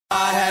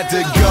had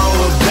to go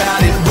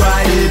about it,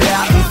 write it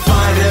out and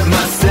find it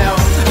myself.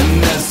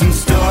 And there's some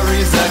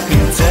stories I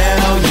can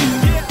tell you.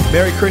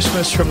 Merry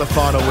Christmas from the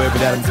Final Word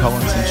with Adam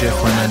Collins and Jeff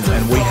Lemon,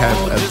 and we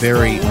have a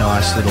very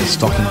nice little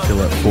stocking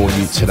filler for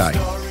you today.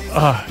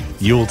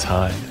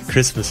 Yuletide,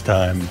 Christmas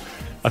time.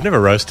 I've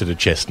never roasted a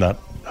chestnut.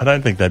 I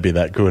don't think they'd be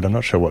that good. I'm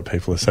not sure what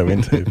people are so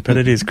into, but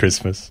it is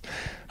Christmas.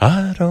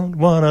 I don't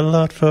want a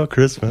lot for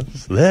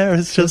Christmas. There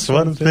is just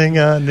one thing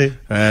I need.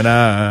 And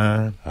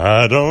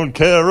I don't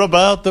care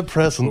about the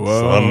presents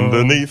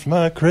underneath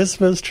my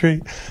Christmas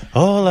tree.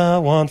 All I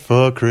want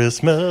for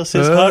Christmas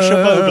is Harsha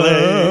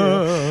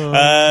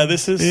Bhogle.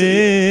 This is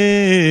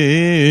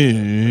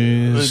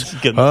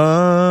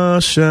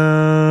Harsha.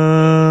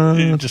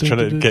 Just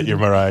trying to get your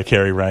Mariah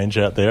Carey range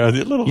out there. A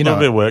little bit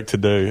of work to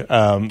do,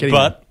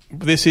 but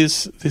this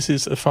is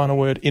a Final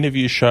Word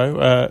interview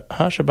show.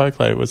 Harsha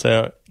Bhogle was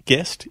our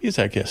guest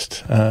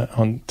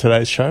on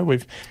today's show.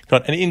 We've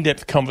got an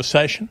in-depth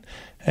conversation,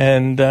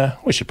 and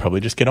we should probably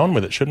just get on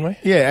with it, shouldn't we?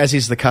 Yeah, as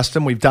is the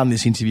custom. We've done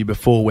this interview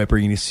before. We're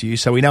bringing this to you,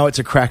 so we know it's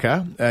a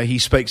cracker. He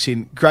speaks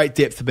in great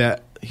depth about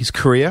his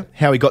career,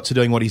 how he got to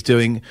doing what he's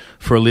doing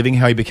for a living,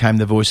 how he became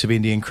the voice of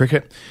Indian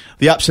cricket,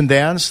 the ups and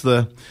downs,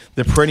 the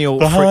perennial...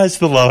 The highs,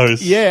 the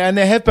lows. Yeah, and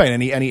there have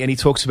been, and he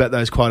talks about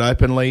those quite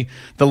openly.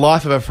 The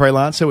life of a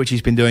freelancer, which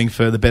he's been doing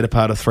for the better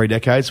part of 3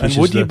 decades. And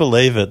would you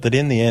believe it, that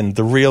in the end,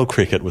 the real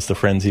cricket was the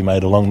friends he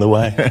made along the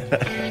way?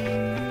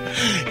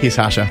 Here's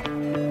Harsha.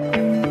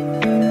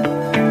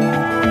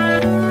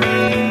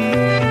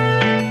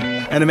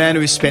 And a man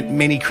who has spent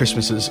many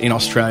Christmases in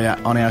Australia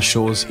on our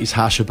shores is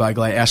Harsha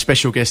Bhogle, our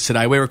special guest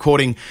today. We're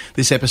recording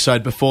this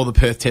episode before the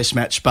Perth Test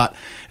match, but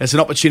it's an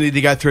opportunity to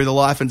go through the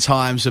life and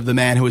times of the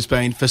man who has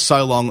been for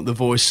so long the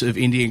voice of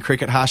Indian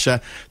cricket.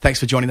 Harsha,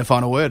 thanks for joining the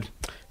Final Word.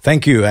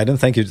 Thank you, Adam.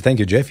 Thank you,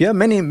 Jeff. Yeah,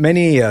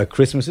 many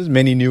Christmases,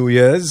 many New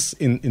Years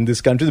in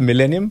this country, the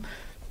millennium.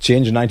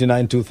 Change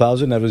 99,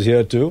 2000, I was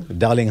here too.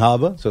 Darling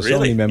Harbour, so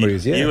many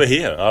memories. Yeah, you were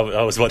here.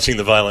 I was watching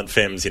the Violent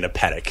Femmes in a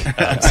paddock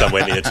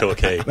somewhere near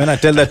Torquay. When I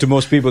tell that to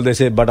most people, they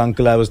say, but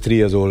uncle, I was 3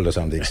 years old or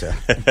something, sir.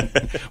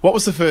 What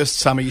was the first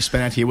summer you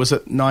spent out here? Was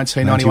it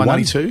 1991,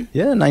 92?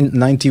 Yeah,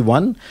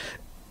 91.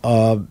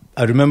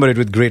 I remember it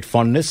with great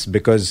fondness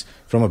because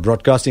from a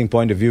broadcasting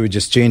point of view, it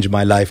just changed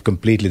my life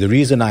completely. The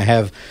reason I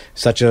have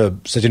such an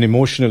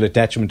emotional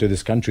attachment to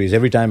this country is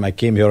every time I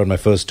came here on my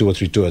first 2 or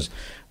 3 tours,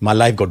 my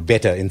life got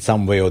better in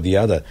some way or the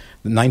other.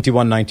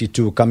 91,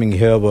 92, coming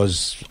here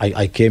was,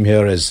 I came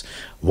here as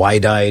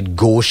wide-eyed,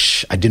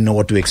 gauche. I didn't know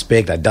what to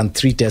expect. I'd done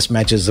 3 test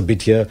matches a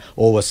bit here,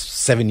 over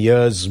 7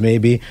 years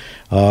maybe.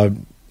 Had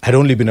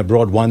only been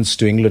abroad once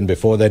to England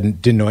before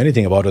that, didn't know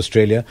anything about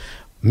Australia.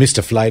 Missed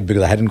a flight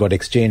because I hadn't got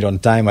exchange on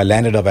time. I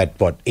landed up at,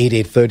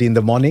 8:30 in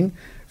the morning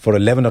for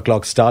 11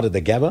 o'clock start at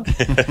the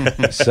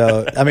Gabba.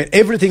 So, I mean,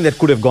 everything that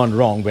could have gone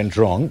wrong went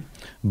wrong,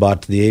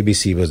 but the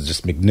ABC was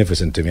just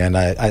magnificent to me. And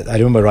I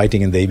remember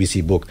writing in the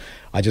ABC book,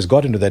 I just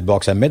got into that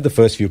box, I met the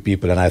first few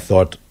people, and I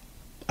thought,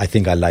 I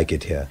think I like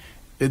it here.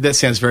 That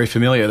sounds very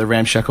familiar, the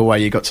ramshackle way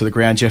you got to the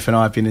ground. Jeff and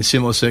I have been in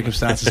similar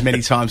circumstances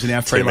many times in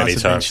our freelance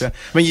adventure.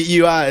 I mean,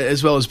 you are,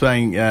 as well as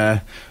being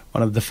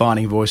one of the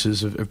defining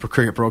voices of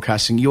cricket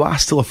broadcasting, you are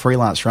still a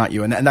freelancer, aren't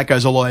you? And that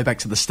goes all the way back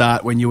to the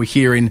start when you were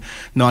here in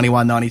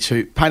 91,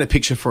 92. Paint a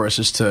picture for us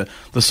as to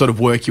the sort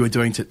of work you were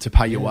doing to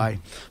pay your way.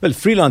 Well,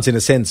 freelance in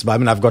a sense. I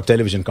mean, I've got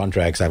television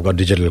contracts, I've got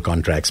digital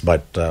contracts,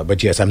 but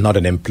yes, I'm not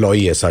an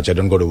employee as such. I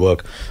don't go to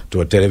work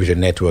to a television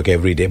network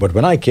every day. But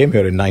when I came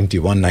here in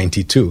 91,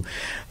 92,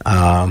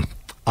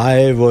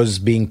 I was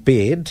being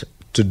paid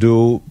to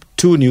do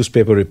 2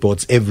 newspaper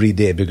reports every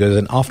day because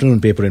an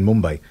afternoon paper in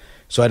Mumbai.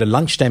 So I had a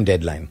lunchtime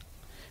deadline.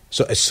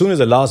 So as soon as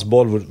the last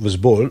ball was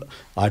bowled,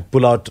 I'd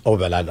pull out,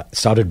 I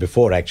started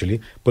before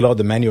actually, pull out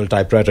the manual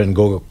typewriter and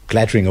go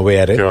clattering away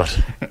at it. God.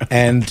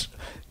 And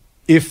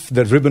if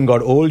the ribbon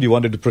got old, you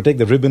wanted to protect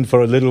the ribbon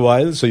for a little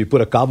while, so you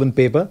put a carbon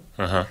paper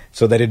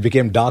so that it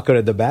became darker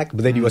at the back,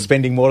 but then you were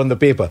spending more on the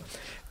paper.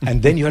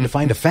 And then you had to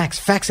find a fax.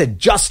 Fax had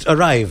just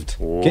arrived.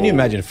 Whoa. Can you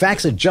imagine?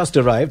 Fax had just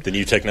arrived. The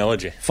new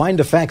technology. Find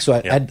a fax. So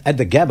at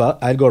the Gabba,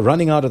 I'd go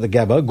running out of the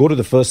Gabba, go to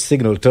the first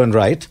signal, turn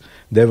right.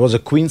 There was a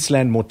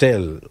Queensland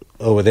motel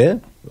over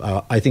there.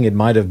 I think it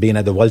might have been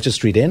at the Vulture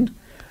Street end.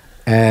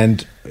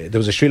 And there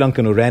was a Sri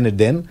Lankan who ran it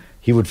then.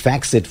 He would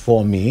fax it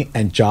for me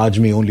and charge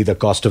me only the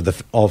cost of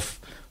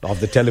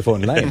the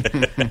telephone line.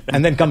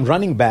 And then come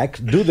running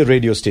back, do the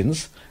radio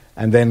stints,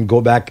 and then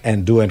go back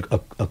and do a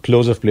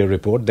close-of play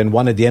report. Then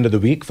one at the end of the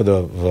week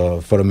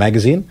for a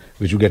magazine,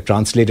 which would get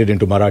translated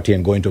into Marathi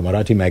and go into a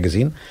Marathi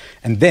magazine.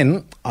 And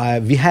then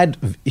we had,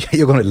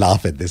 you're going to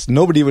laugh at this,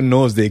 nobody even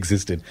knows they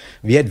existed.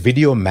 We had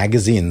video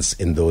magazines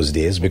in those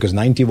days because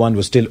 91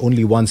 was still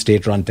only one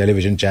state-run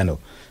television channel.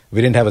 We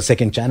didn't have a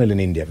second channel in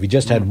India. We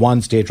just had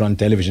one state-run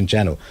television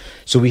channel.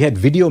 So we had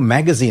video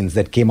magazines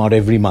that came out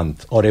every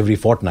month or every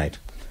fortnight.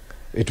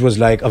 It was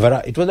like a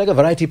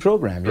variety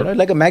program, you know,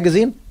 like a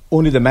magazine,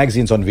 only the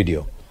magazine's on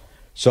video.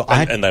 So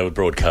and they would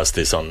broadcast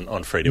this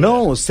on Freedom.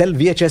 No, sell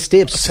VHS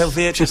tapes. Sell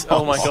VHS.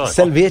 Oh my God.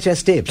 Sell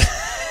VHS tapes.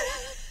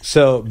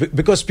 So,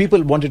 because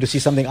people wanted to see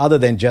something other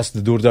than just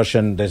the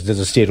Doordarshan, there's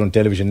a state-owned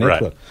television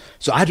network. Right.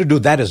 So I had to do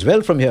that as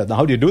well from here. Now,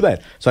 how do you do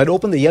that? So I'd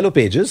open the yellow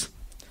pages,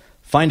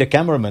 find a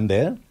cameraman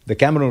there. The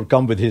cameraman would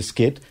come with his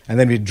kit, and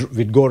then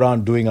we'd go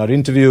around doing our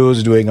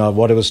interviews, doing our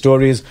whatever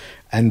stories,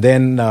 and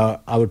then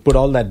I would put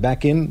all that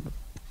back in,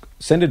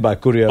 send it by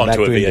courier back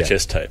to India. Onto a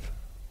VHS tape.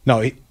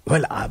 No,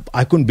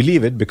 I couldn't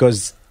believe it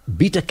because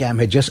Betacam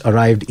had just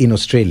arrived in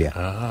Australia.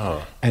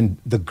 Oh. And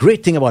the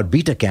great thing about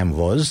Betacam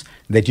was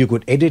that you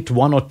could edit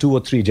 1 or 2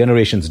 or 3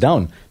 generations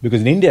down.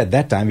 Because in India at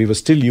that time, we were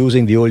still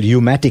using the old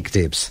U-matic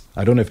tapes.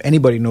 I don't know if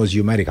anybody knows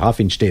U-matic,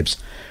 half-inch tapes.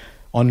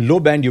 On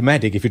low-band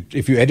U-matic,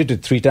 if you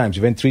edited 3 times,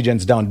 you went 3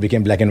 gens down, it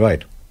became black and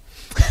white.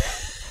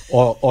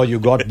 Or you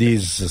got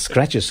these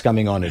scratches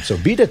coming on it. So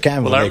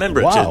Betacam was I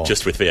remember wow. it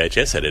just with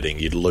VHS editing,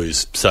 you'd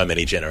lose so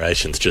many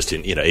generations just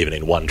in, even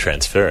in one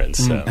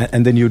transference. So.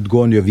 And then you'd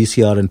go on your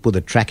VCR and put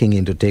the tracking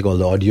in to take all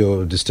the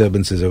audio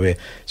disturbances away.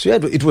 So yeah,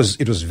 it was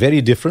very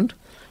different.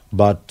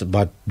 But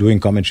doing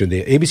commentary,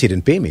 the ABC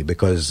didn't pay me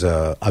because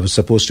I was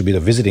supposed to be the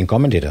visiting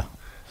commentator.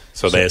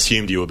 So they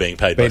assumed you were being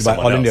paid by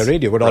someone All else. India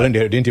Radio, but All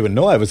India didn't even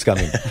know I was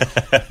coming.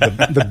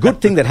 the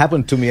good thing that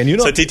happened to me, and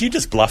So did you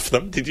just bluff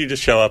them? Did you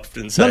just show up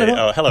and say,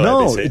 No. "Oh, hello,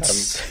 No,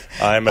 ABC.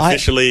 I'm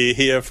officially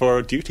here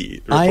for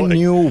duty reporting"? I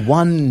knew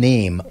one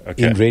name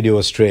in Radio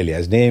Australia.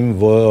 His name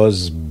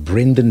was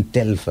Brendan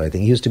Telfer. I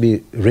think he used to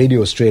be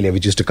Radio Australia,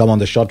 which used to come on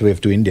the shortwave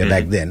to India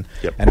back then.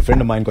 Yep. And a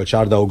friend of mine called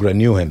Sharda Ogra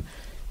knew him.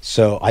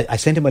 So I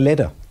sent him a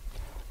letter.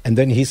 And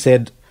then he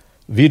said,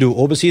 Vidu,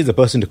 overseas, the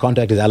person to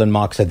contact is Alan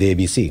Marks at the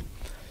ABC.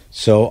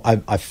 So I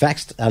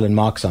faxed Alan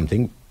Marks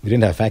something. We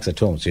didn't have fax at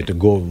home, so you had to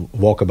go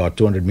walk about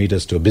 200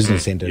 meters to a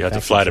business center. You had to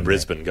fly to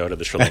Brisbane, go to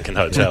the Sri Lankan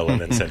hotel, and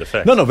then send a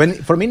fax. No,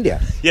 from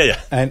India. Yeah.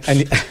 And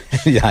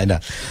yeah, I know.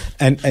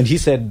 And he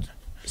said,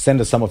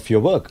 send us some of your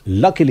work.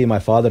 Luckily, my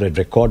father had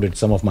recorded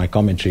some of my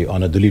commentary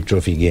on a Duleep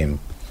Trophy game.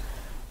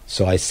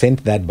 So I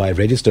sent that by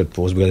registered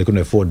post because I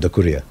couldn't afford the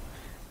courier.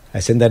 I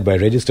sent that by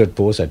registered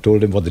post. I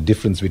told him what the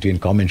difference between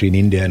commentary in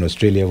India and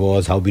Australia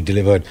was, how we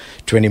delivered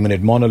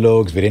 20-minute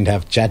monologues. We didn't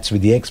have chats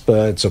with the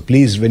experts. So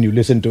please, when you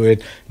listen to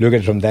it, look at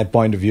it from that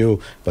point of view.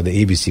 But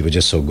the ABC were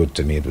just so good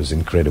to me. It was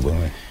incredible.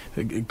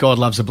 God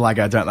loves a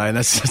blagger, don't they? And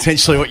that's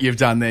essentially what you've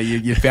done there.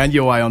 You found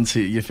your way onto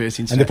your first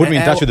interview. And they put me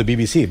in touch with the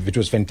BBC, which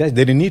was fantastic.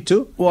 They didn't need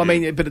to. Well, I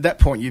mean, but at that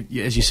point,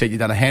 as you said, you've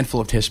done a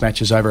handful of test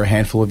matches over a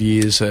handful of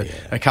years,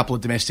 a couple of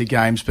domestic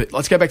games. But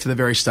let's go back to the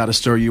very start, a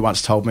story you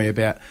once told me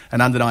about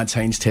an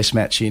under-19s test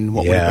match in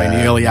what would have been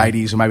the early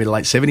 80s or maybe the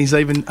late 70s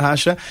even,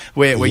 Harsha,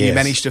 where you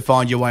managed to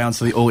find your way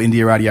onto the All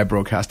India Radio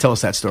broadcast. Tell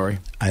us that story.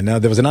 I know.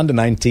 There was an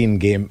under-19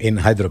 game in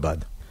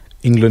Hyderabad.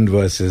 England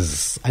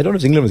versus, I don't know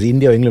if England was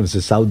India or England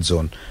versus South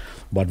Zone.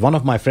 But one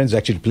of my friends was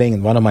actually playing,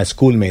 and one of my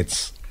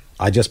schoolmates,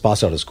 I just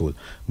passed out of school,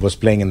 was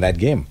playing in that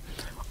game.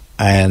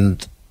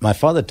 And my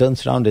father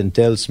turns around and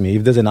tells me,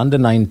 if there's an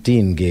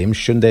under-19 game,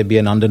 shouldn't there be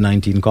an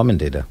under-19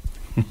 commentator?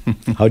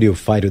 How do you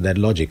fight with that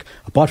logic?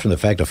 Apart from the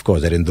fact, of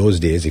course, that in those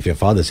days, if your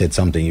father said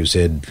something, you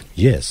said,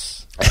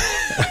 yes.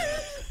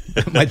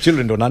 My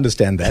children don't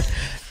understand that.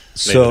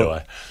 Neither do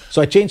I.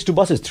 So I changed 2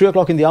 buses, 3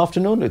 o'clock in the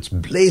afternoon. It's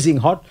blazing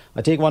hot.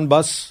 I take one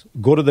bus,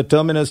 go to the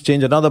terminus,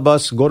 change another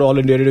bus, go to All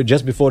India Radio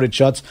just before it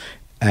shuts.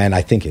 And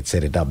I think it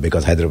set it up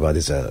because Hyderabad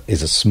is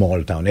a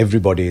small town.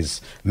 Everybody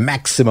is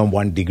maximum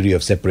 1 degree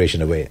of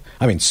separation away.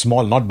 I mean,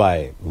 small, not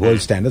by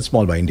world standards,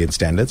 small by Indian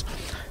standards.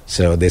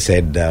 So they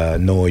said,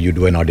 no, you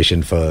do an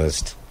audition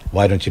first.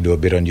 Why don't you do a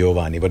bit on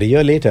Giovanni? But a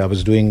year later, I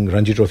was doing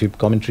Ranji Trophy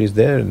commentaries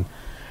there. And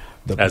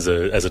as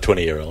a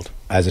 20-year-old.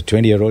 As a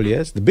 20-year-old,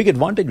 yes. The big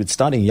advantage with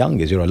starting young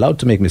is you're allowed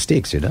to make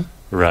mistakes,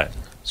 Right.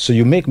 So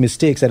you make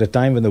mistakes at a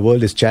time when the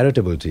world is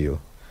charitable to you.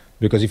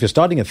 Because if you're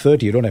starting at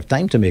 30, you don't have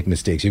time to make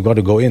mistakes. You've got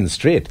to go in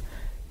straight.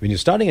 When you're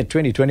starting at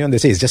 20, 21, they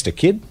say, he's just a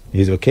kid.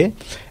 He's okay.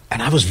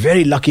 And I was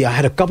very lucky. I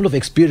had a couple of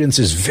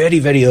experiences very,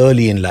 very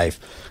early in life.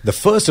 The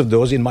first of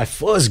those, in my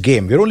first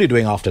game, we're only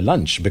doing after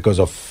lunch because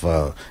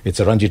of it's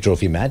a Ranji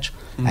Trophy match.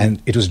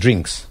 And it was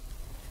drinks.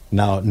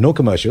 Now, no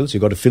commercials.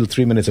 You've got to fill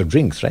 3 minutes of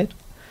drinks, right?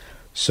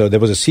 So there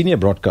was a senior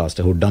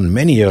broadcaster who'd done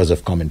many years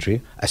of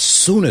commentary. As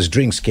soon as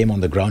drinks came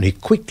on the ground, he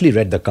quickly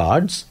read the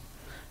cards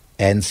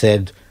and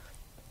said,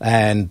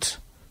 and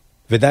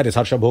with that is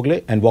Harsha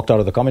Bhogle, and walked out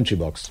of the commentary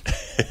box.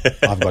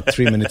 I've got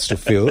 3 minutes to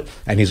fill,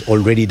 and he's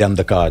already done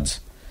the cards.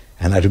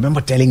 And I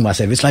remember telling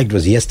myself, it's like it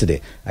was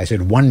yesterday. I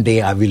said, one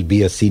day I will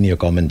be a senior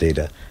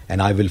commentator,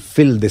 and I will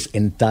fill this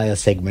entire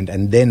segment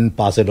and then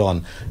pass it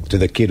on to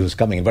the kid who's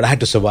coming in. But I had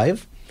to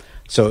survive.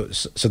 So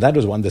that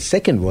was one. The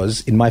second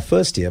was, in my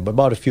first year, but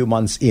about a few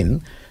months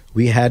in,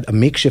 we had a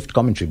makeshift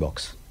commentary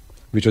box,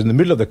 which was in the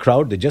middle of the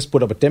crowd. They just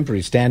put up a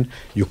temporary stand.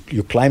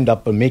 You climbed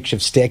up a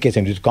makeshift staircase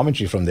and did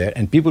commentary from there.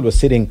 And people were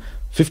sitting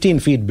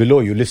 15 feet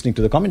below you listening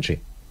to the commentary.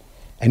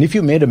 And if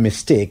you made a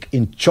mistake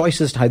in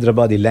choicest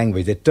Hyderabadi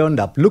language, they turned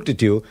up, looked at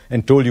you,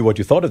 and told you what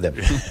you thought of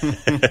them.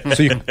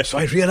 So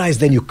I realized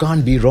then you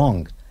can't be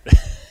wrong.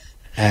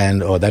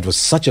 And that was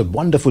such a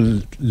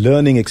wonderful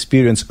learning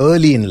experience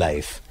early in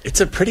life.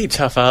 It's a pretty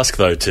tough ask,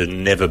 though, to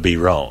never be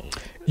wrong.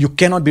 You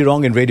cannot be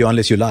wrong in radio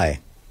unless you lie.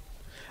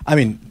 I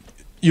mean,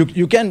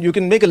 You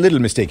can make a little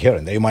mistake here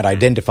and there. You might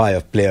identify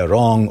a player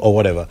wrong or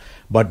whatever.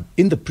 But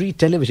in the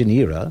pre-television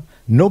era,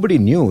 nobody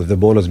knew if the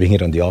ball was being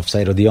hit on the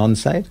offside or the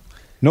onside.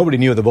 Nobody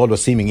knew if the ball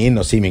was seaming in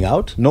or seaming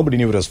out. Nobody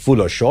knew if it was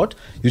full or short.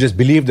 You just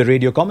believed the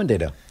radio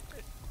commentator.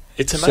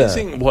 It's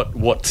amazing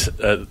what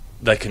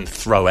they can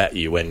throw at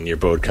you when you're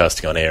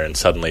broadcasting on air, and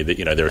suddenly that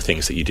there are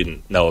things that you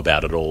didn't know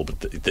about at all, but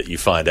that you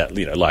find out,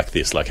 like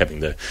this, like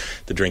having the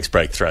drinks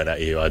break thrown at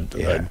you. I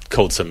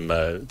called some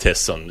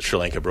tests on Sri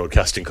Lanka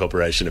Broadcasting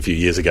Corporation a few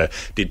years ago.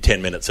 Did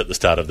 10 minutes at the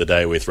start of the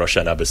day with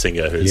Roshan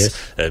Abasinghe, who's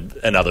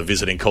another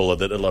visiting caller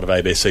that a lot of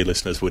ABC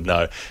listeners would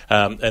know.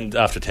 And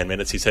after 10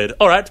 minutes, he said,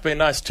 "All right, it's been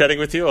nice chatting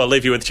with you. I'll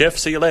leave you with Jeff.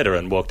 See you later,"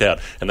 and walked out.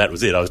 And that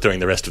was it. I was doing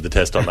the rest of the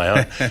test on my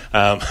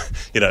own.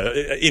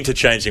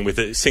 Interchanging with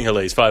the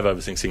Sinhalese, 5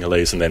 overs in Sinhalese,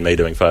 and then me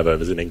doing 5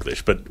 overs in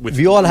English. But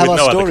we all have our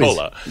stories.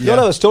 We all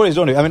have our stories,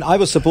 don't we? I mean, I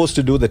was supposed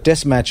to do the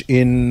test match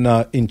in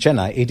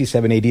Chennai,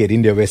 87-88,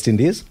 India, West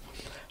Indies.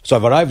 So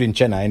I've arrived in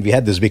Chennai, and we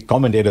had this big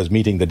commentators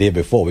meeting the day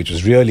before, which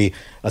was really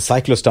a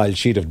cyclo-style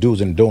sheet of do's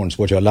and don'ts,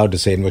 what you're allowed to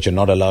say and what you're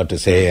not allowed to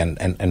say,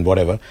 and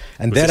whatever.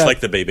 And it's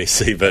like the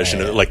BBC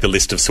version, of like the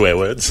list of swear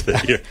words.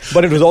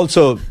 But it was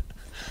also...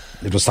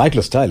 It was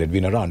cyclo-style. It'd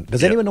been around.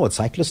 Does anyone know what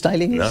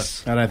cyclo-styling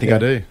is? No, I don't think I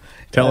do.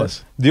 Tell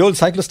us. The old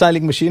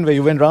cyclo-styling machine where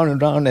you went round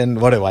and round and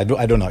whatever. I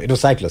don't know. It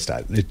was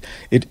cyclo-style.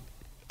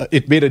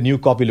 It made a new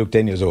copy look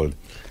 10 years old.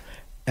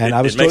 And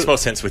it makes more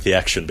sense with the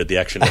action, but the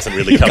action doesn't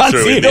really come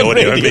through in the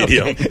audio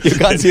medium. You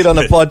can't see it on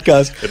a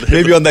podcast.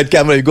 Maybe on that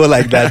camera you go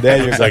like that. There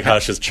you go. It's like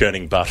Harsha's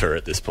churning butter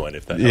at this point.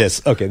 If that helps.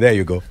 Yes. Okay. There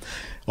you go.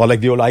 Or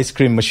like the old ice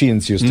cream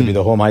machines used to be,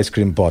 the home ice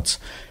cream pots.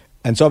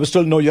 And so I was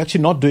told, no, you're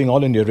actually not doing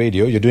All India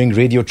Radio. You're doing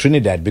Radio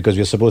Trinidad, because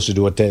we're supposed to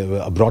do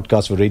a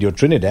broadcast for Radio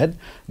Trinidad.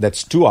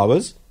 That's 2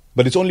 hours,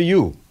 but it's only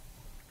you.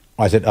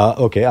 I said,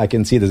 okay, I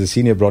can see there's a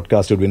senior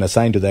broadcaster who'd been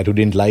assigned to that who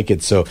didn't like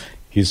it. So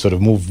he sort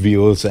of moved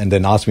views and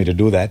then asked me to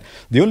do that.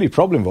 The only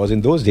problem was, in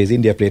those days,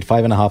 India played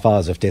 5.5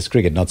 hours of Test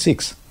cricket, not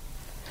 6.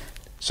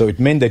 So it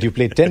meant that you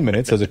played 10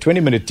 minutes, there was a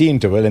 20-minute tea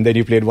interval, and then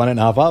you played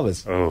 1.5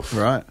 hours. Oh,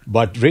 right.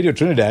 But Radio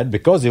Trinidad,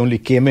 because they only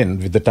came in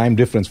with the time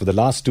difference for the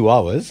last 2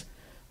 hours,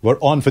 were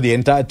on for the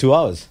entire 2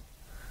 hours.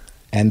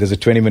 And there's a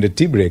 20-minute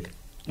tea break.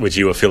 Which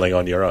you were filling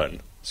on your own.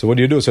 So what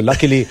do you do? So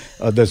luckily,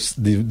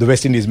 the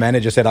West Indies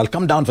manager said, I'll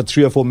come down for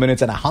 3 or 4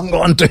 minutes, and I hung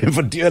on to him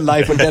for dear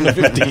life for 10 or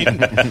 15.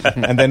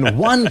 And then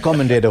one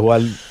commentator who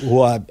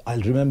I'll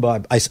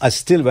remember, I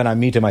still, when I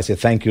meet him, I say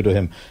thank you to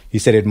him. He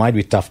said, it might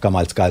be tough,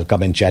 I'll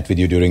come and chat with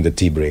you during the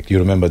tea break. You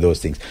remember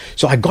those things.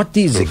 So I got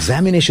these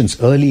examinations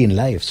early in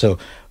life. So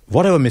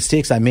whatever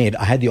mistakes I made,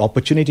 I had the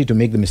opportunity to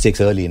make the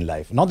mistakes early in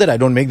life. Not that I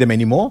don't make them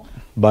anymore,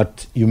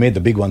 but you made the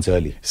big ones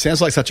early.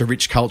 Sounds like such a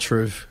rich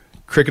culture of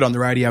cricket on the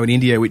radio in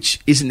India, which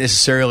isn't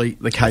necerily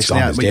the case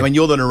now. When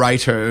you're the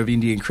narrator of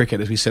Indian cricket,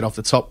 as we said off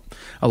the top,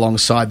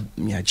 alongside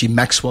Jim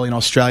Maxwell in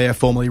Australia,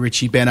 formerly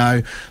Richie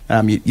Benaud,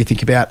 you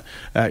think about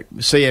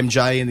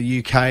CMJ in the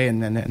UK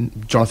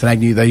and Jonathan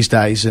Agnew these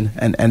days,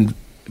 and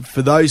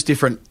for those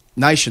different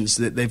nations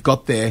that they've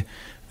got their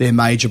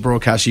major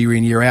broadcasts year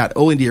in, year out.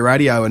 All India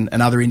Radio and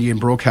other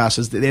Indian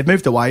broadcasters, they've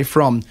moved away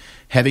from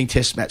having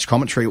test match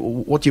commentary.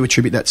 What do you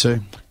attribute that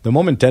to? The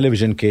moment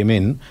television came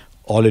in,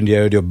 All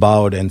India Radio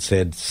bowed and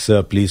said,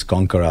 "Sir, please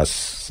conquer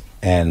us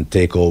and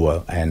take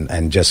over,"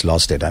 and just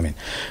lost it. I mean,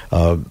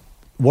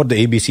 what the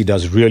ABC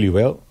does really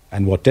well,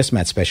 and what Test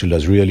Match Special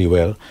does really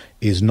well,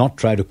 is not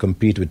try to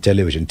compete with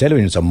television.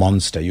 Television is a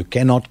monster. You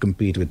cannot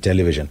compete with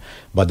television.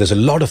 But there's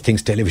a lot of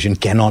things television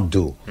cannot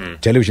do.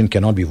 Television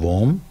cannot be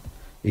warm.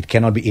 It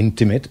cannot be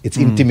intimate. It's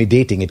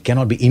intimidating. It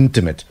cannot be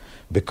intimate,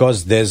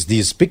 because there's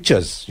these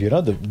pictures,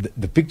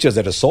 the pictures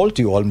that assault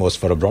you almost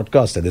for a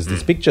broadcaster. There's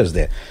these pictures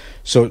there.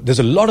 So there's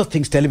a lot of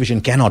things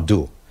television cannot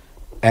do.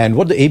 And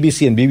what the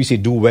ABC and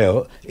BBC do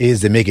well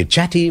is they make it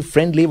chatty,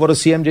 friendly. What is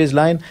CMJ's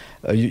line?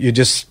 You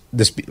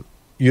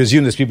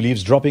assume there's people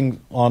eavesdropping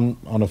on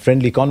a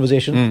friendly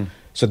conversation.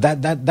 So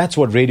that's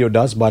what radio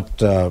does,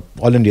 but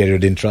All India Radio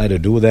didn't try to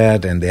do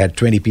that, and they had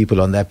 20 people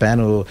on that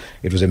panel.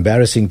 It was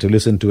embarrassing to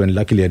listen to, and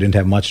luckily I didn't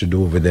have much to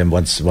do with them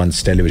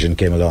once television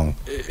came along.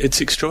 It's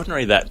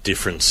extraordinary, that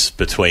difference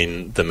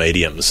between the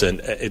mediums,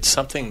 and it's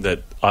something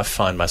that I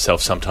find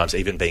myself sometimes,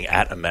 even being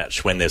at a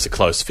match when there's a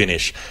close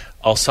finish,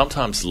 I'll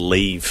sometimes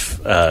leave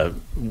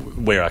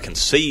where I can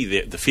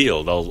see the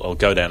field. I'll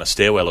go down a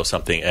stairwell or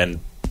something and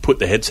put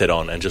the headset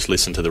on and just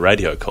listen to the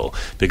radio call,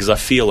 because I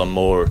feel a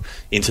more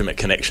intimate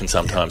connection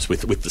sometimes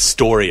with the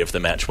story of the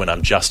match when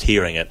I'm just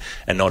hearing it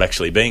and not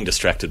actually being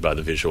distracted by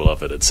the visual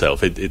of it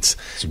itself. It's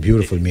a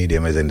beautiful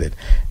medium, isn't it?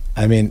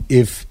 I mean,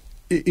 if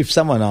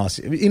someone asks,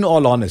 in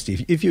all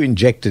honesty, if you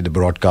injected a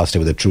broadcaster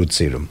with a truth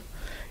serum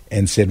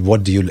and said,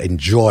 what do you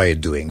enjoy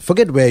doing?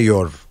 Forget where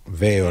your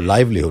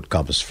livelihood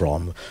comes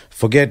from.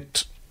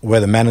 Forget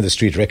where the man on the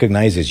street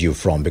recognizes you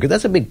from, because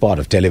that's a big part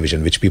of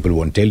television, which people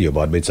won't tell you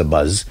about, but it's a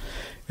buzz.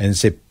 And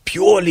say,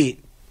 purely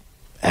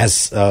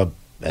as a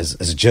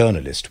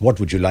journalist, what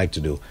would you like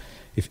to do?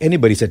 If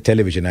anybody said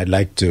television, I'd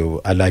like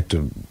to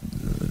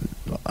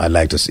I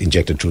like to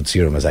inject a truth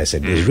serum, as I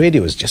said. Because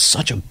radio is just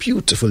such a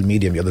beautiful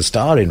medium. You're the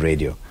star in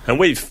radio. And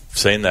we've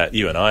seen that,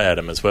 you and I,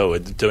 Adam, as well. We're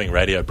doing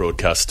radio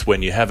broadcasts.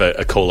 When you have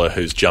a caller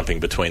who's jumping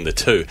between the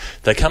two,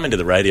 they come into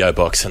the radio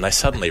box and they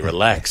suddenly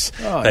relax.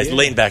 They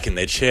lean back in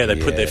their chair, they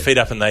put their feet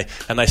up, and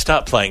they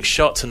start playing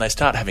shots, and they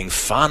start having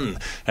fun,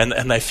 and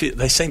they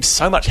seem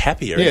so much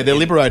happier. Yeah, they're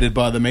liberated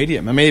by the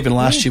medium. I mean, even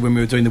last year when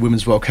we were doing the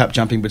Women's World Cup,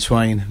 jumping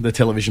between the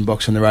television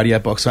box and the radio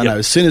box, I know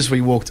as soon as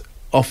we walked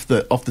off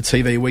the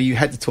TV, where you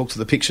had to talk to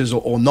the pictures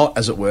or not,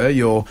 as it were,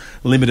 you're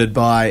limited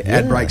by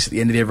ad breaks at the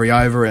end of every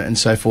over and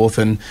so forth,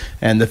 and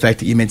the fact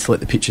that you're meant to let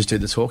the pictures do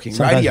the talking.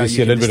 Sometimes Radio, you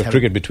see a little bit of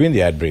cricket between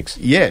the ad breaks.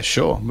 Yeah,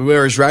 sure.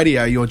 Whereas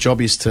radio, your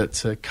job is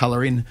to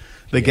colour in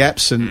the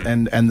gaps,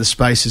 and the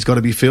space has got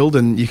to be filled,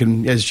 and you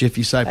can, as Jeff,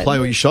 you say, play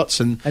all your shots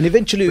and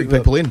eventually bring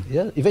people in.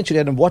 Yeah, eventually,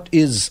 Adam, what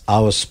is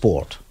our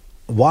sport?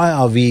 Why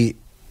are we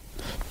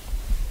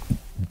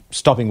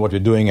stopping what we're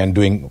doing and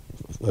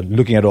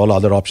looking at all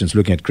other options,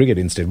 looking at cricket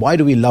instead? Why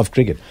do we love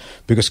cricket?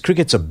 Because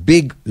cricket's a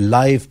big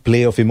live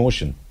play of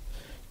emotion.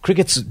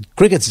 Cricket's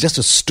just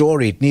a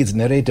story. It needs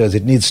narrators.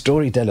 It needs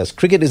storytellers.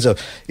 Cricket is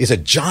a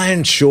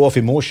giant show of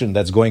emotion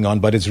that's going on,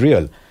 but it's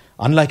real.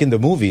 Unlike in the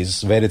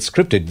movies where it's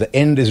scripted, the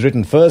end is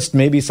written first,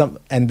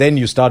 and then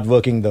you start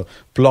working the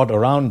plot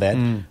around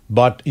that.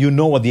 But you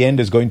know what the end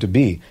is going to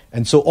be,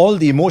 and so all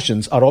the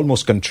emotions are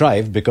almost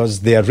contrived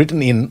because they are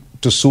written in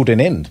to suit an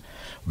end.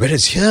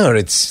 Whereas here,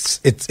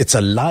 it's a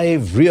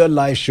live, real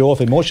life show of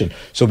emotion.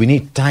 So we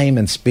need time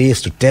and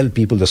space to tell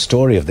people the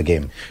story of the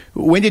game.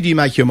 When did you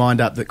make your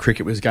mind up that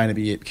cricket was going to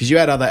be it? Because you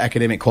had other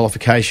academic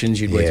qualifications.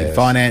 You'd worked in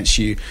finance.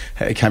 You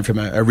came from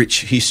a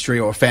rich history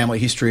or a family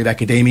history of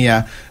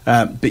academia.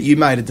 But you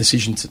made a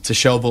decision to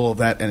shelve all of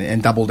that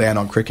and double down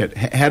on cricket.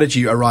 How did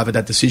you arrive at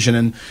that decision?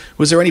 And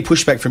was there any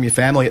pushback from your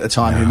family at the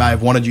time who may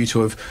have wanted you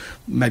to have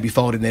maybe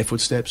followed in their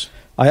footsteps?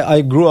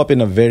 I grew up in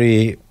a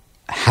very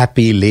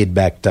happy,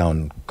 laid-back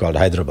town called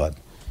Hyderabad,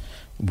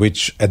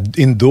 which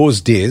in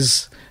those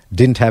days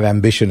didn't have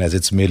ambition as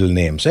its middle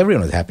name. So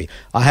everyone was happy.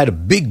 I had a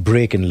big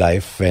break in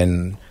life,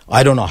 and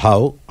I don't know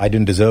how. I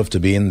didn't deserve to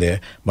be in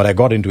there, but I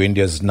got into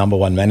India's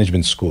 #1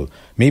 management school.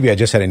 Maybe I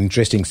just had an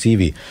interesting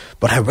CV.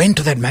 But I went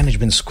to that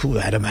management school,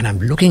 Adam, and I'm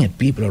looking at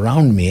people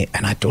around me,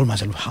 and I told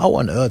myself, how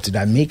on earth did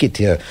I make it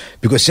here?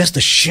 Because just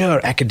the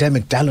sheer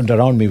academic talent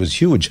around me was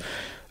huge.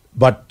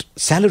 But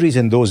salaries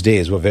in those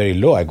days were very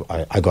low.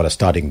 I got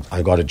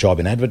a job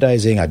in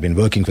advertising. I'd been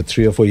working for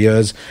 3 or 4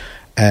 years.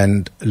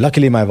 And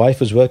luckily my wife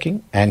was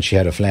working and she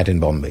had a flat in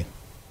Bombay.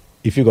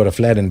 If you got a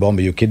flat in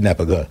Bombay, you kidnap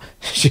a girl.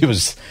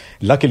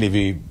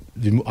 Luckily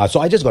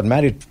so I just got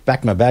married,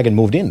 packed my bag and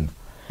moved in.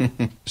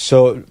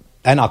 So,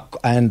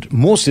 and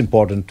most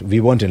important, we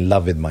weren't in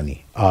love with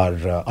money.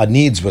 Our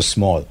needs were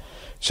small.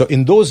 So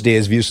in those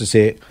days, we used to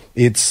say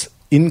it's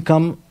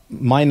income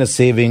minus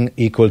saving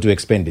equal to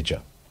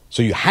expenditure.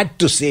 So you had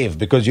to save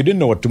because you didn't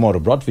know what tomorrow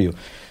brought for you.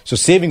 So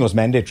saving was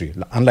mandatory.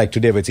 Unlike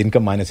today where it's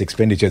income minus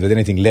expenditure, there's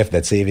anything left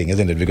that's saving,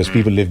 isn't it? Because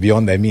people live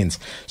beyond their means.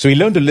 So we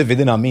learned to live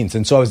within our means.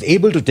 And so I was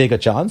able to take a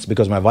chance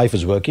because my wife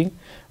was working.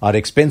 Our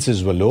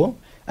expenses were low.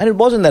 And it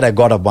wasn't that I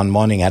got up one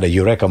morning, had a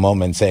eureka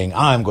moment saying,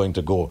 I'm going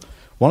to go.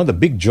 One of the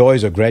big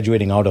joys of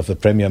graduating out of the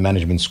Premier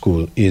Management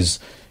School is,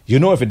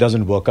 if it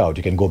doesn't work out,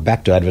 you can go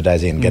back to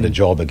advertising and get a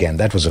job again.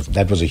 That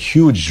was a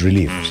huge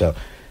relief. So,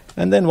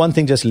 and then one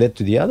thing just led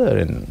to the other,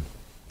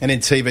 And then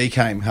TV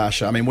came,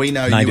 Harsha. I mean, we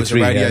know you as a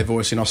radio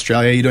voice in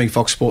Australia. You're doing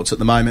Fox Sports at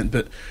the moment,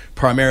 but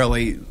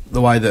primarily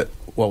the way that,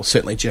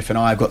 certainly Jeff and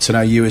I have got to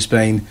know you as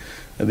being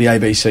the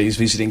ABC's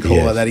visiting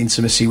caller, that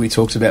intimacy we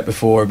talked about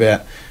before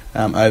about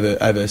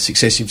over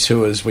successive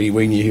tours. We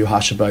knew who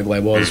Harsha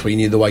Bhogle was. We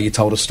knew the way you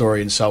told a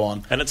story and so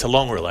on. And it's a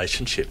long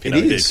relationship.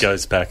 It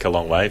goes back a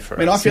long way for us.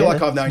 I mean, I feel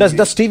like I've known Does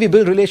TV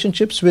build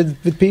relationships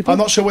with people? I'm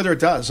not sure whether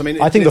it does. I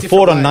mean, I think the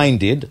 4 on 9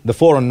 did. The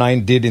 4 on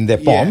 9 did in their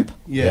pomp.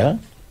 Yeah.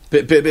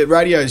 But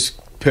radio's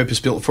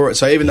purpose-built for it.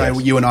 So even though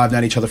you and I have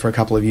known each other for a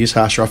couple of years,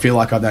 Harsha, I feel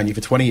like I've known you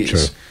for 20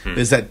 years.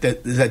 There's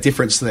that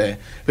difference there.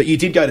 But you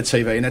did go to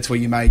TV, and that's where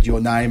you made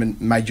your name and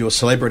made your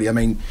celebrity. I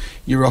mean,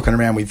 you're rocking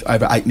around with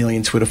over 8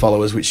 million Twitter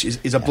followers, which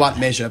is a blunt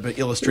measure, but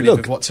illustrative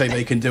of what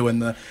TV can do.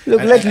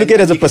 Let's look at it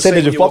as a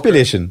percentage of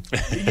population.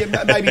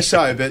 Maybe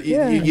so, but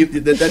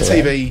that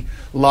TV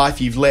life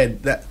you've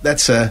led,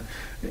 that's a...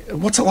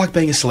 What's it like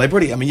being a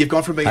celebrity? I mean, you've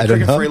gone from being a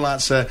cricket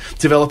freelancer,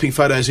 developing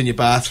photos in your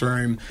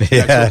bathroom,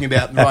 talking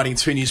about writing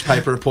 2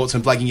 newspaper reports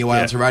and blagging your way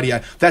onto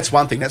radio. That's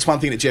one thing. That's one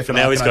thing that Jeff and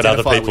I can identify with. Now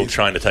he's got other people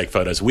trying to take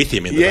photos with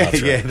him in the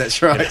bathroom. Yeah,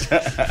 that's right.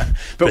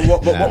 But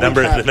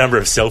the number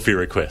of selfie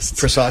requests.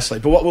 Precisely.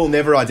 But what we'll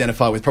never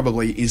identify with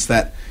probably is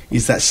that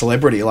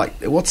celebrity. Like,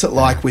 what's it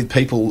like with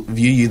people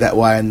view you that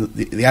way and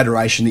the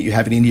adoration that you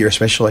have in India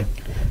especially?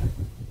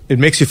 It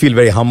makes you feel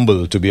very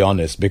humble, to be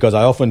honest, because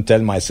I often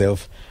tell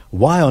myself,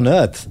 why on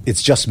earth?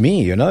 It's just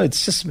me,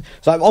 It's just...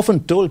 So I've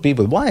often told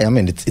people, why? I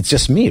mean, it's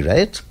just me,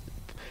 right?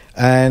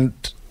 And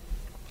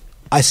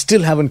I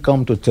still haven't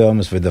come to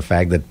terms with the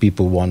fact that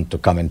people want to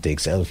come and take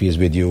selfies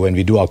with you. When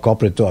we do our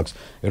corporate talks,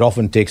 it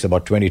often takes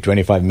about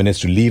 20-25 minutes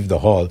to leave the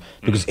hall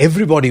because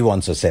everybody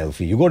wants a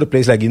selfie. You go to a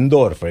place like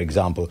Indore, for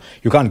example,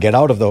 you can't get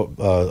out of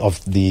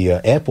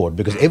the airport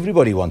because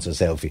everybody wants a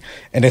selfie.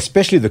 And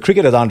especially the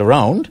cricketers aren't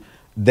around,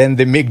 then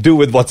they make do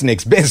with what's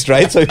next best,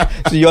 right? So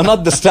you're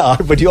not the star,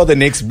 but you're the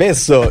next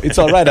best. So it's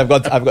all right. I've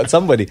got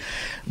somebody,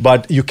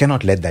 but you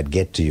cannot let that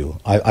get to you.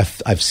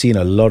 I've seen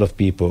a lot of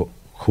people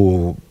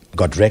who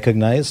got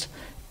recognized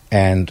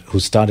and who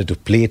started to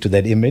play to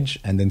that image,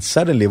 and then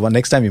suddenly,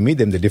 next time you meet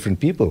them, they're different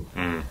people.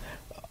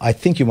 I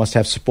think you must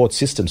have support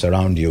systems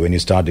around you when you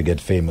start to get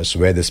famous,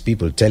 where there's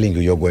people telling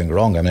you you're going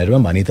wrong. I mean, I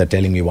remember Anita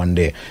telling me one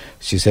day,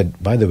 she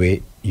said, by the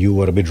way, you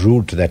were a bit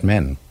rude to that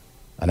man.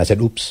 And I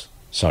said, oops.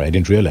 Sorry, I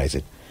didn't realize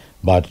it.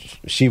 But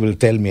she will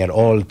tell me at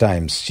all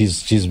times.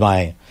 She's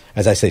my,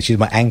 as I say, she's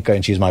my anchor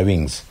and she's my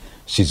wings.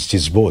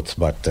 She's both.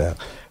 But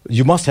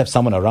you must have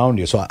someone around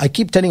you. So I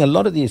keep telling a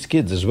lot of these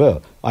kids as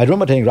well. I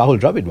remember telling Rahul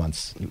Dravid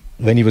once,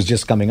 when he was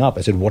just coming up,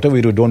 I said, whatever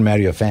you do, don't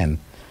marry a fan.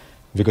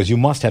 Because you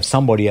must have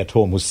somebody at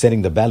home who's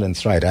setting the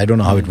balance right. I don't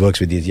know how it works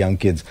with these young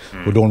kids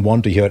who don't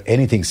want to hear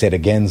anything said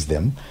against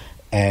them.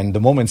 And the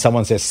moment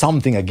someone says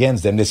something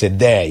against them, they say,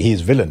 there, he's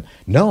villain.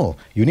 No,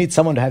 you need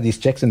someone to have these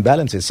checks and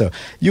balances. So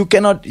you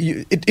cannot,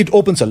 it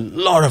opens a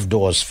lot of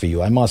doors for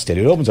you, I must tell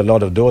you. It opens a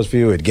lot of doors for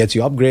you. It gets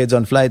you upgrades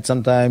on flights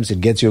sometimes.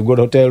 It gets you good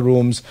hotel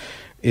rooms.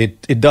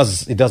 It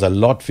does a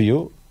lot for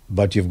you,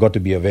 but you've got to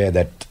be aware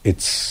that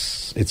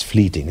it's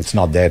fleeting. It's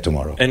not there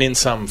tomorrow. And in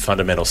some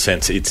fundamental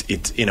sense,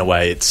 it's in a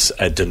way, it's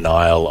a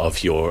denial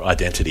of your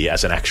identity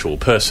as an actual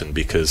person,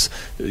 because,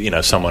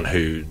 someone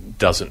who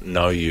doesn't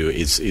know you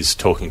is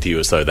talking to you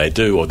as though they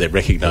do, or they're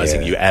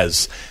recognizing you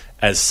as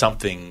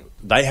something.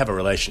 They have a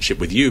relationship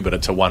with you, but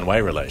it's a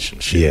one-way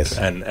relationship. Yes.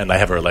 And they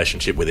have a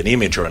relationship with an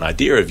image or an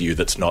idea of you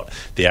that's not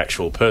the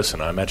actual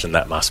person. I imagine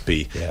that must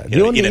be,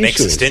 in an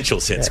existential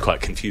sense,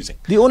 quite confusing.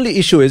 The only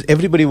issue is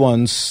everybody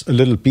wants a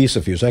little piece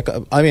of you. So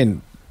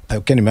I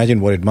can imagine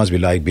what it must be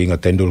like being a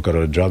Tendulkar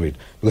or a Dravid,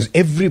 because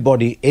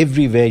everybody,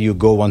 everywhere you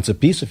go, wants a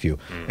piece of you.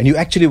 And you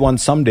actually want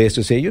some days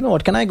to say, you know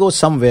what, can I go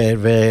somewhere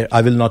where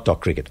I will not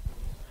talk cricket?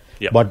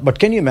 Yep. But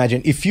can you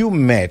imagine if you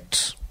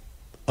met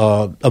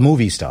a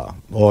movie star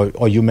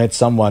or you met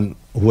someone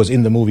who was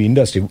in the movie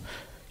industry,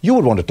 you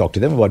would want to talk to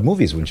them about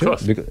movies, wouldn't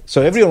you?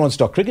 So everyone wants to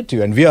talk cricket to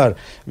you, and we are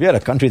a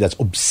country that's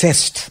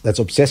obsessed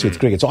with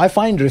cricket. So I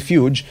find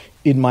refuge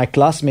in my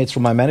classmates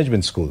from my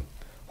management school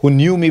who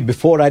knew me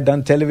before I'd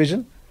done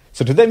television.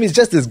 So to them, he's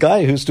just this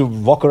guy who used to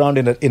walk around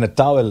in a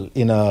towel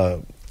in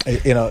a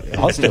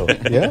hostel.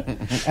 Yeah,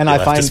 and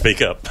I find to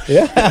speak up.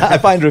 Yeah, I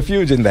find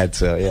refuge in that.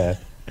 So yeah.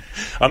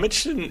 I'm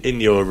interested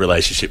in your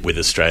relationship with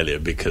Australia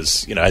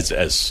because,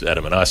 as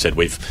Adam and I said,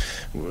 we've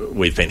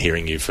been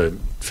hearing you for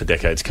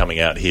decades coming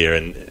out here,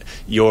 and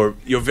you're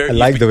very. I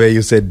like the way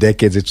you said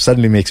decades. It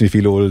suddenly makes me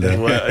feel older.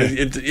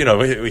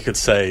 Well, we could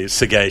say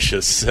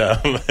sagacious,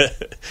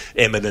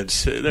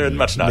 eminent. They're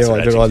much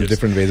nicer. They're all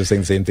different ways of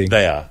saying the same thing.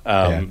 They are.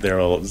 They're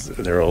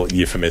all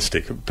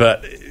euphemistic,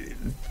 but.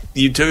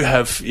 You do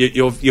have.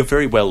 You're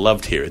very well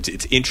loved here.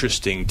 It's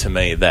interesting to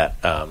me that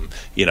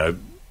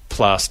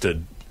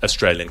plastered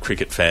Australian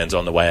cricket fans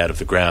on the way out of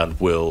the ground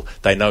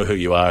they know who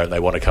you are and they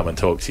want to come and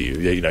talk to you.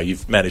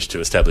 You've managed to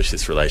establish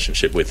this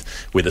relationship with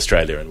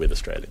Australia and with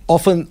Australians.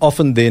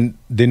 Often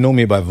they know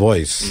me by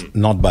voice,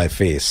 not by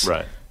face.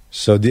 Right.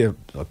 So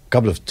a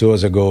couple of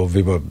tours ago,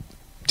 we were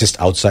just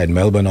outside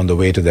Melbourne on the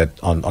way to that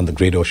on the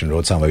Great Ocean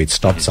Road somewhere. We'd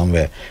stopped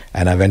somewhere,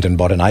 and I went and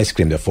bought an ice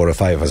cream. There were 4 or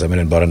 5 of us. I went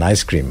and bought an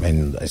ice cream,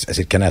 and I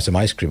said, "Can I have some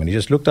ice cream?" And he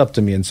just looked up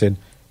to me and said,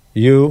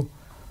 "You?"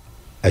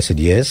 I said,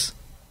 "Yes."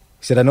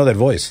 He said, "I know that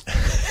voice."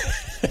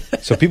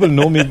 So people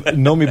know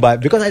me by,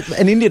 because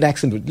an Indian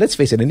accent, let's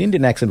face it, an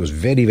Indian accent was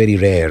very, very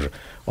rare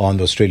on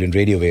the Australian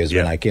radio waves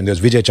when I came. There was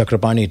Vijay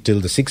Chakrapani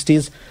till the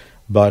 60s,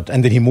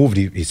 and then he moved,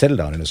 he settled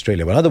down in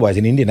Australia. But otherwise,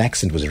 an Indian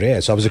accent was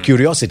rare. So I was a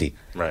curiosity.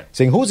 Right.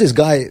 Saying, who's this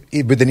guy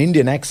with an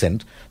Indian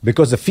accent?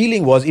 Because the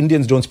feeling was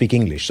Indians don't speak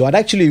English. So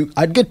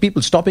I'd get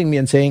people stopping me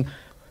and saying,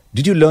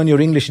 "Did you learn your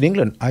English in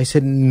England?" I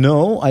said,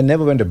 "No, I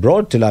never went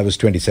abroad till I was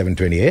 27,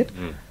 28.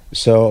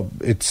 So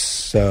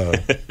it's,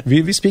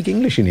 we speak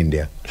English in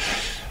India.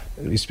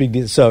 We speak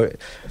this. So,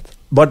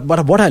 but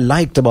what I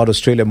liked about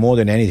Australia more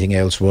than anything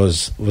else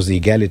was the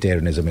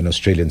egalitarianism in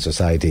Australian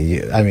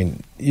society. I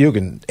mean,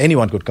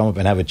 anyone could come up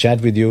and have a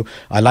chat with you.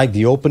 I like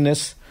the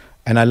openness,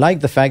 and I like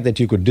the fact that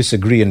you could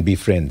disagree and be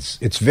friends.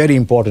 It's very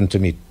important to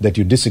me that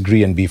you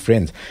disagree and be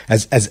friends.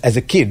 As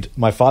a kid,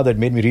 my father had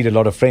made me read a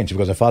lot of French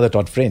because my father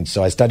taught French,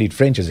 so I studied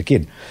French as a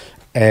kid.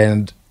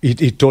 And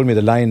he told me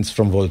the lines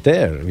from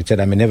Voltaire. He said,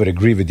 "I may never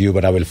agree with you,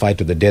 but I will fight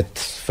to the death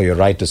for your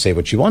right to say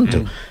what you want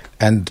to."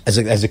 And as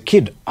a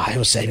kid,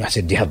 I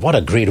said, "Yeah, what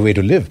a great way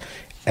to live."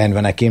 And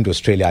when I came to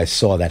Australia, I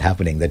saw that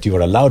happening, that you were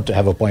allowed to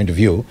have a point of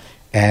view,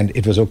 and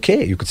it was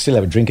okay. You could still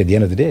have a drink at the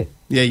end of the day.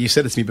 Yeah, you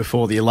said it to me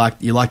before that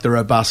you like the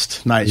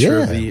robust nature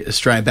of the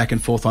Australian back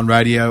and forth on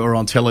radio or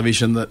on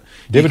television. That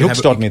David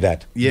Hooks taught me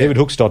that. Yeah. David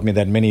Hooks taught me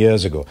that many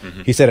years ago.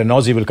 He said, "An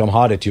Aussie will come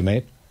hard at you,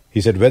 mate,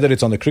 He said, whether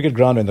it's on the cricket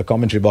ground or in the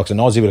commentary box, an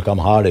Aussie will come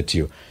hard at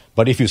you.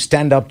 But if you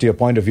stand up to your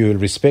point of view, he'll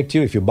respect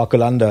you. If you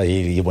buckle under,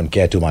 he won't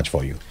care too much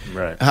for you.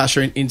 Right.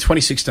 Harsha, in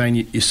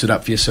 2016, you stood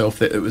up for yourself.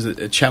 That it was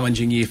a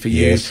challenging year for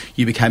you. Yes.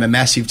 You became a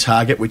massive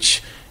target,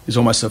 which is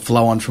almost a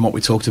flow-on from what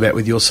we talked about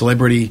with your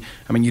celebrity.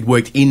 I mean, you'd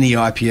worked in the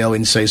IPL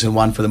in season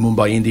 1 for the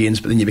Mumbai Indians,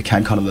 but then you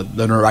became kind of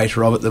the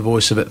narrator of it, the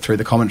voice of it through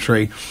the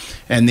commentary.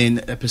 And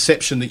then a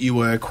perception that you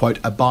were, quote,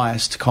 a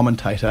biased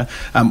commentator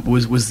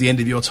was the end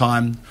of your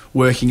time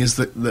working as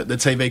the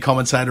TV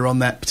commentator on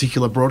that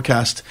particular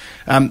broadcast.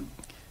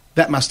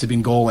 That must have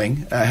been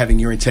galling, having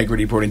your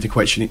integrity brought into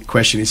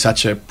question in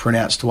such a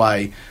pronounced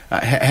way.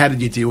 How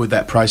did you deal with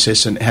that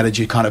process, and how did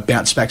you kind of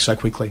bounce back so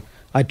quickly?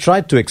 I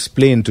tried to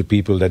explain to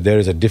people that there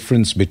is a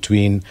difference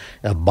between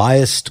a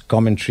biased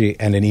commentary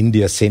and an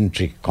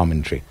India-centric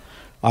commentary.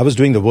 I was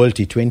doing the World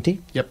T20.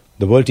 Yep.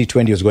 The World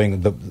T20 was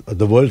going,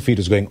 the World feed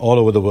was going all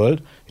over the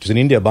world. It was an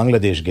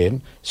India-Bangladesh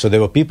game. So there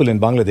were people in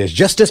Bangladesh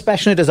just as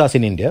passionate as us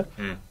in India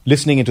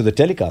listening into the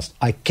telecast.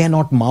 I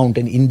cannot mount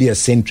an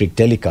India-centric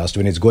telecast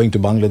when it's going to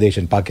Bangladesh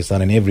and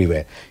Pakistan and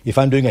everywhere. If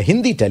I'm doing a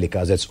Hindi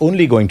telecast that's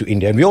only going to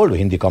India, and we all do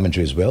Hindi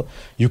commentary as well,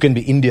 you can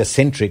be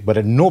India-centric, but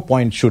at no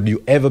point should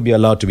you ever be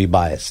allowed to be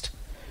biased.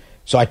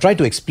 So I try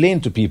to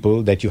explain to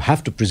people that you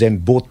have to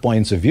present both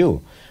points of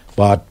view.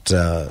 But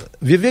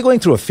we're going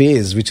through a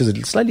phase which is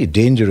a slightly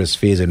dangerous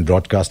phase in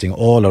broadcasting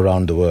all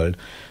around the world,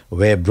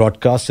 where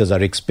broadcasters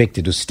are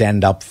expected to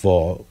stand up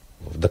for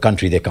the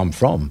country they come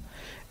from.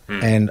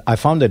 And I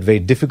found that very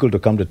difficult to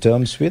come to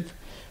terms with.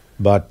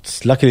 But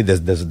luckily,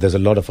 there's a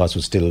lot of us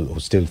who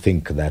still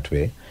think that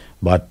way.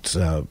 But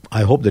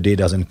I hope the day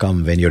doesn't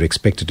come when you're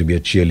expected to be a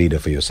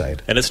cheerleader for your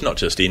side. And it's not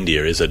just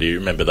India, is it? Do you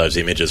remember those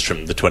images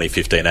from the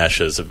 2015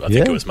 Ashes? I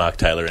think it was Mark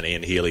Taylor and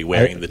Ian Healy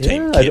wearing the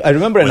team kit. I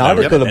remember an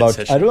article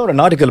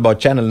about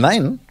Channel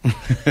 9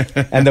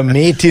 and the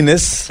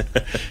matiness.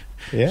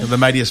 Yeah. The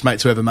mateiest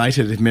mates who ever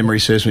mated, if memory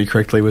serves me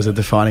correctly, was a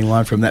defining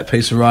line from that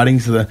piece of writing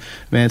to the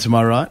man to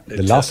my right.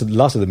 The last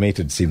of the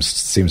mated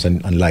seems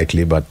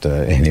unlikely, but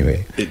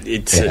anyway.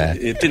 It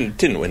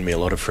didn't win me a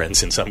lot of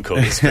friends in some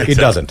quarters. It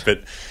doesn't.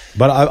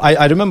 But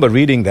I remember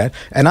reading that,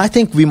 and I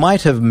think we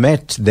might have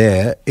met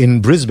there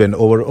in Brisbane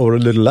over a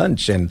little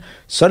lunch, and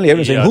suddenly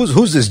everyone's saying,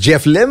 who's this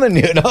Jeff Lemon,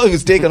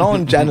 who's taken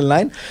on Channel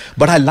 9?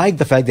 But I like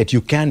the fact that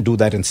you can do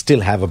that and still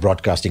have a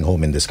broadcasting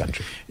home in this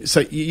country.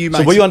 So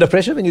were you under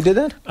pressure when you did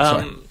that?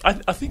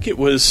 I think it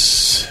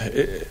was...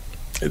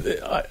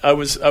 I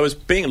was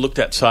being looked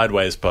at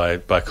sideways by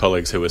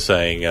colleagues who were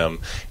saying,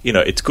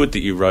 it's good that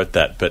you wrote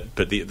that, but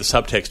the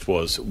subtext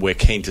was, we're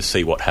keen to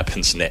see what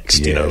happens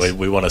next. Yes.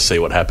 We want to see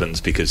what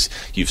happens because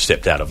you've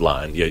stepped out of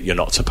line. You're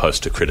not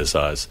supposed to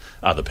criticise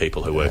other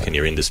people who work in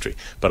your industry.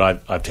 But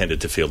I've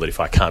tended to feel that if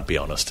I can't be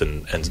honest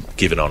and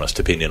give an honest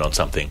opinion on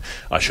something,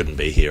 I shouldn't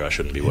be here. I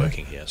shouldn't be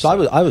working here. So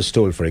I was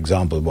told, for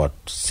example,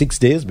 6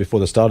 days before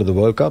the start of the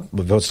World Cup,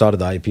 before the start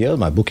of the IPL,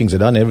 my bookings are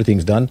done,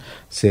 everything's done,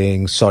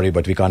 saying, sorry,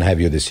 but we can't have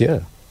you this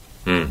year.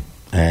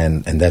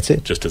 And that's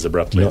it. Just as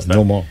abruptly as that.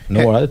 No more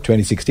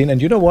 2016.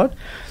 And you know what?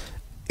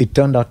 It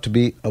turned out to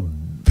be a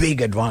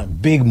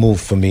big move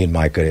for me in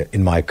my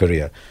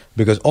career,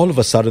 because all of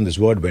a sudden this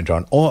word went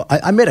around.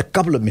 I made a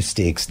couple of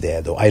mistakes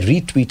there, though. I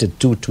retweeted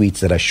 2 tweets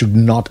that I should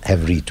not have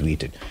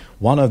retweeted.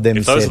 One of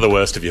them those are the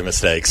worst of your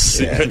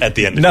mistakes at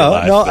the end of your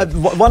life.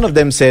 One of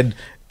them said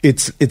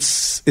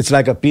it's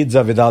like a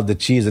pizza without the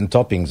cheese and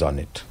toppings on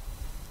it.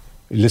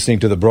 Listening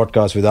to the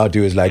broadcast without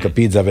you is like a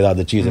pizza without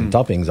the cheese and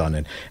toppings on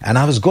it. And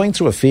I was going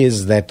through a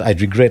phase that I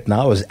regret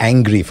now. I was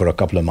angry for a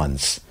couple of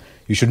months.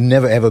 You should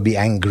never, ever be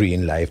angry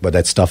in life, but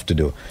that's tough to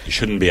do. You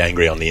shouldn't be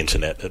angry on the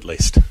internet, at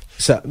least.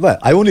 So,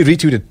 I only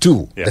retweeted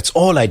 2. Yeah. That's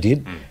all I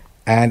did.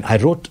 And I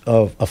wrote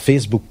a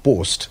Facebook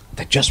post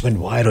that just went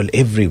viral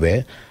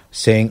everywhere,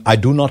 saying, I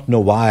do not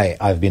know why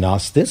I've been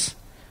asked this,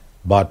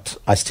 but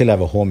I still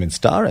have a home in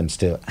Star. I'm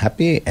still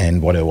happy,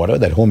 and whatever.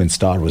 That home in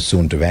Star was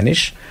soon to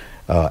vanish.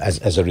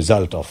 As a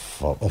result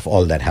of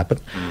all that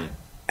happened.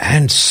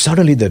 And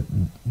suddenly the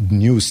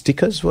news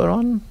stickers were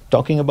on,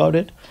 talking about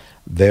it.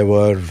 There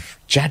were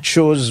chat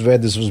shows where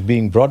this was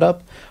being brought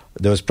up.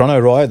 There was Pranay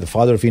Roy, the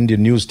father of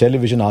Indian news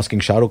television,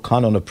 asking Shah Rukh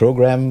Khan on a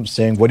program,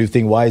 saying, what do you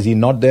think, why is he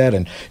not there?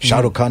 And Shah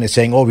Rukh Khan is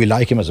saying, we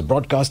like him as a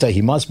broadcaster,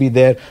 he must be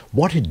there.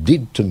 What it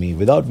did to me,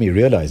 without me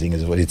realizing,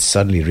 is it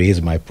suddenly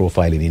raised my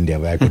profile in India,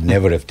 where I could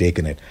never have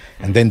taken it.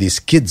 And then these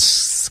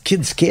kids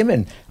came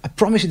in. I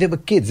promise you, they were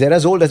kids. They're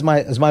as old as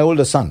my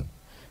older son.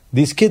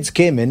 These kids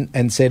came in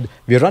and said,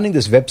 we're running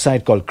this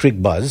website called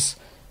Crick Buzz,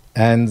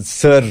 and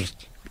sir,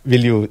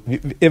 will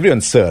you...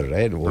 Everyone's sir,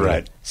 right?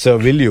 Right. Sir,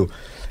 will you...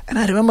 And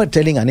I remember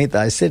telling Anita,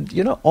 I said,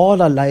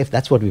 all our life,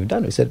 that's what we've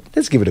done. We said,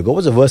 let's give it a go.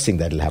 What's the worst thing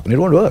that'll happen? It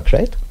won't work,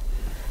 right?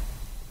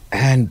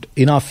 And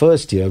in our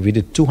first year, we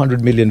did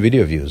 200 million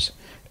video views.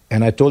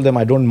 And I told them,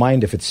 I don't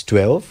mind if it's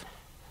 12,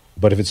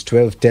 but if it's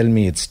 12, tell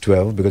me it's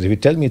 12. Because if you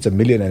tell me it's 1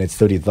 million and it's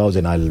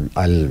 30,000,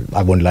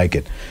 I won't like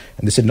it.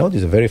 And they said, no,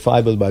 these are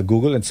verifiable by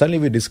Google. And suddenly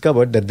we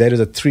discovered that there is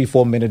a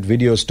 3-4 minute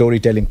video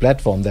storytelling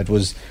platform that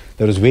was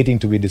waiting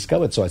to be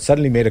discovered. So I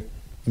suddenly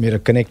made a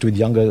connect with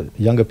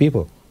younger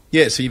people.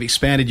 Yeah, so you've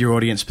expanded your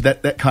audience,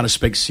 but that kind of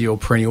speaks to your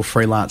perennial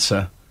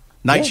freelancer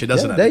nature,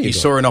 doesn't it? You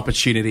saw an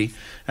opportunity,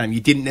 you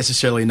didn't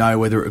necessarily know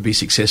whether it would be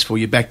successful.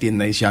 You backed in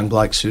these young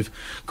blokes who've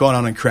gone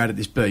on and created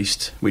this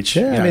beast, which...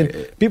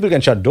 people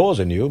can shut doors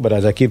on you, but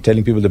as I keep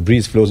telling people, the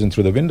breeze flows in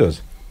through the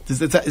windows.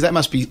 That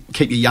must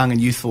keep you young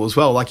and youthful as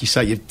well. Like you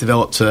say, you've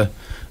developed a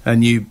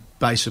new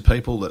base of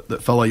people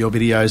that follow your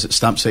videos at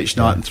stumps each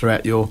night and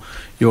throughout your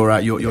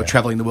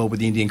travelling the world with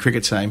the Indian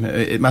cricket team.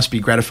 It must be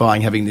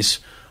gratifying having this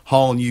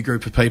whole new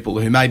group of people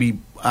who maybe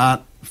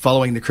aren't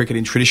following the cricket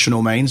in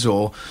traditional means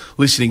or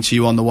listening to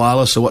you on the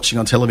wireless or watching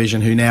on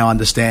television who now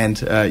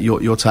understand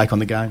your take on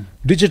the game.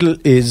 Digital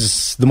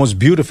is the most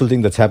beautiful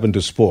thing that's happened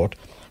to sport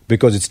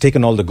because it's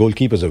taken all the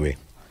goalkeepers away.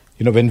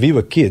 You know, when we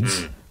were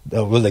kids,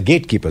 the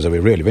gatekeepers away,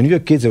 really. When we were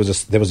kids,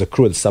 there was a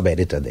cruel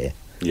sub-editor there.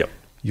 Yep.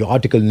 Your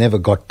article never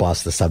got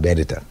past the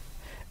sub-editor.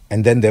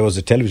 And then there was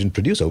a television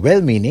producer,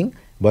 well-meaning,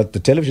 but the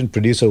television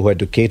producer who had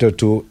to cater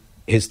to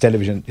his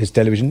television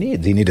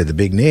needs. He needed the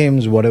big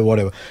names,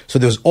 whatever. So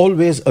there was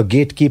always a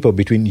gatekeeper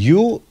between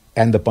you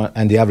and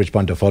the average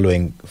punter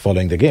following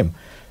the game.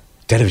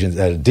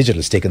 Digital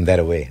has taken that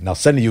away. Now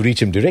suddenly you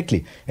reach him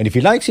directly, and if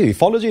he likes you, he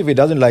follows you. If he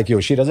doesn't like you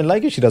or she doesn't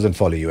like you, she doesn't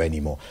follow you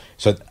anymore.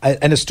 So,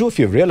 and it's true if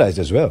you've realized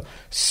as well.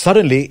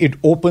 Suddenly it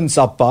opens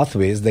up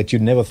pathways that you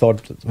never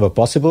thought were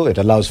possible. It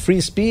allows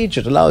free speech.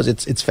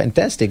 It's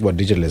fantastic what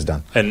digital has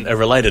done. And a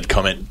related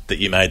comment that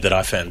you made that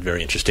I found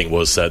very interesting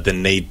was the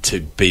need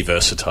to be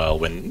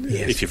versatile.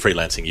 If you're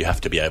freelancing, you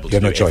have to be able to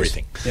do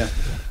everything.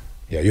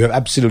 Yeah, you have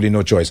absolutely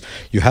no choice.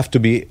 You have to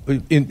be,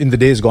 in the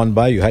days gone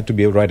by, you had to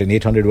be able to write an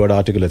 800-word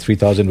article, a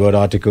 3,000-word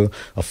article,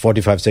 a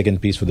 45-second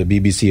piece for the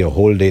BBC, a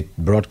whole day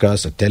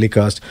broadcast, a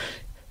telecast.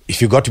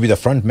 If you got to be the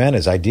front man,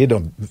 as I did,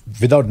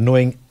 without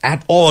knowing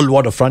at all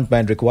what a front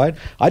man required,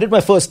 I did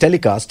my first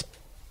telecast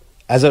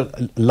as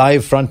a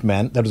live front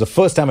man. That was the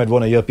first time I'd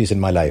worn a earpiece in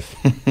my life.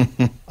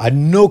 I had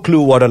no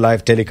clue what a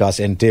live telecast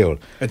entailed.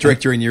 A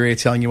director in your ear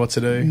telling you what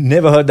to do?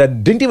 Never heard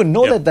that. Didn't even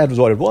know that was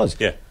what it was.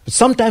 Yeah. But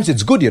sometimes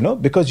it's good,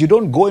 because you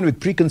don't go in with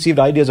preconceived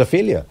ideas of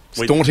failure.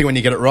 It's daunting when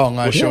you get it wrong,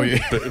 I assure you.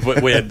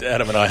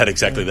 Adam and I had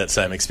exactly that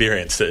same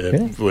experience.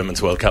 The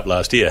Women's World Cup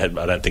last year, I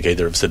don't think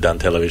either of us had done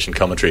television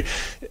commentary.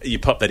 You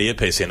pop that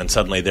earpiece in and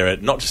suddenly there are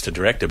not just a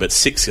director, but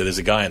six. There's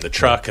a guy in the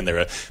truck and there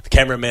are the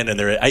cameramen and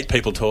there are 8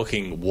 people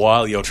talking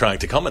while you're trying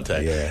to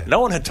commentate. Yeah. No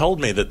one had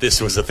told me that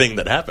this was a thing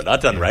that happened.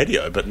 I'd done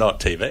radio, but not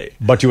TV.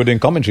 But you were doing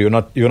commentary.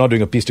 You're not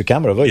doing a piece to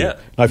camera, were you? Yeah.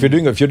 Now, if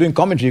you're doing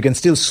commentary, you can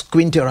still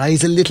squint your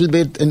eyes a little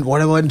bit and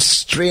whatever, and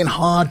strain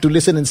hard to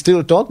listen and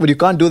still talk. But you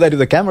can't do that if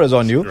the camera's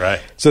on you. Right.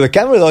 So the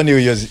camera's on you.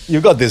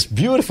 You've got this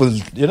beautiful,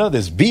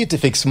 this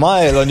beatific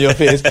smile on your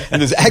face,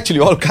 and there's actually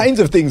all kinds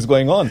of things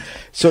going on.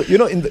 So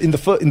in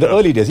the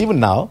early days, even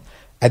now,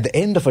 at the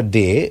end of a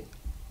day,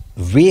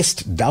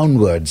 waist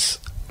downwards,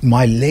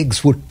 my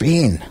legs would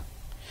pain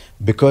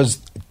because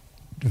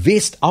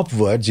waist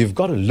upwards, you've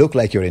got to look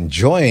like you're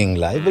enjoying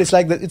life, but it's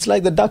like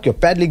the duck, you're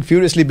paddling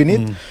furiously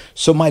beneath.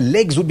 So my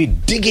legs would be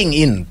digging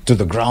in to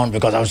the ground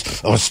because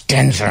I was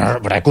tense,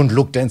 but I couldn't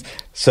look tense.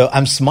 So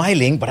I'm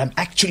smiling, but I'm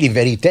actually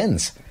very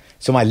tense.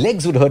 So my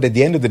legs would hurt at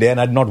the end of the day, and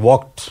I'd not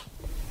walked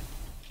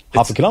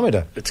half a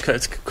kilometre. It's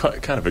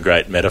kind of a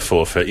great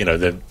metaphor for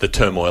the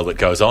turmoil that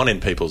goes on in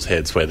people's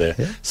heads, where they're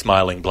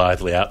smiling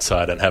blithely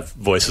outside and have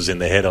voices in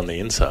their head on the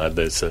inside.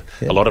 There's a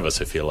lot of us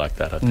who feel like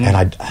that, I think.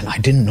 And I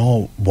didn't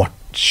know what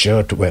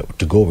shirt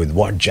to go with,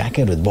 what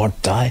jacket, with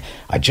what tie.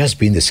 I'd just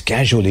been this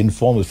casual,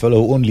 informal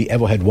fellow who only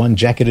ever had one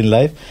jacket in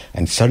life,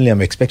 and suddenly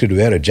I'm expected to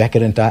wear a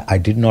jacket and tie. I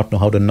did not know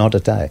how to knot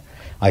a tie.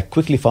 I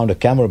quickly found a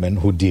cameraman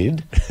who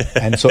did,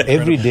 and so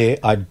every day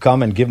I'd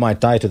come and give my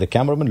tie to the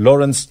cameraman,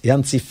 Lawrence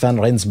Jansi van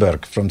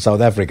Rensburg from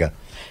South Africa,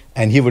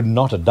 and he would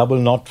knot a double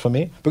knot for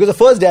me. Because the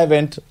first day I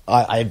went,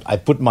 I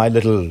put my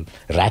little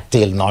rat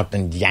tail knot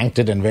and yanked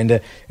it and went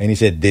there, and he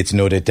said, "That's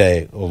no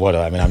detail," or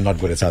whatever. I mean, I'm not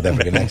good at South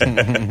African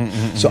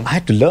accent. So I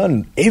had to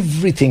learn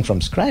everything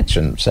from scratch,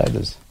 and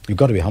you've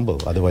got to be humble,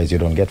 otherwise you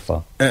don't get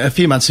far. A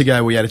few months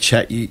ago we had a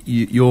chat.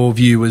 Your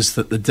view was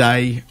that the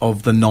day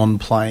of the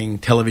non-playing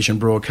television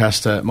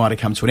broadcaster might have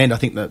come to an end. I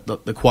think that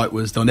the quote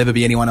was, "There'll never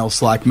be anyone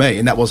else like me,"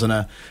 and that wasn't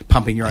a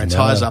pumping your own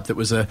tyres up. It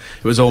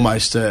was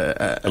almost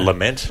a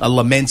lament. A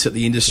lament at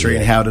the industry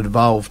and how it had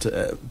evolved.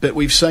 But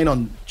we've seen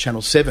on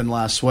Channel 7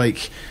 last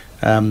week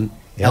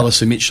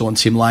Alison Mitchell and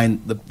Tim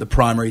Lane, the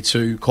primary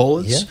two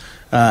callers.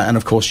 And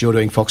of course, you're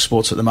doing Fox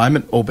Sports at the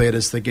moment, albeit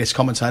as the guest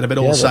commentator. But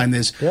all the same,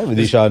 there's with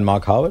Isha and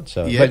Mark Howard.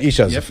 So, but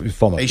Isha's a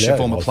former player,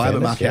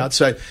 but Mark Howard.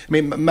 So I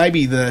mean,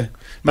 maybe there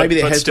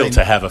has still been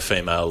to have a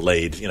female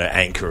lead,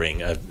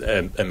 anchoring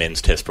a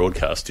men's Test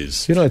broadcast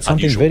is it's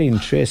something unusual. very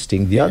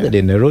interesting. The other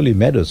day, Neroli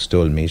Meadows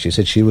told me. She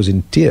said she was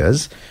in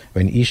tears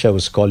when Isha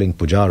was calling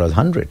Pujara's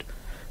 100.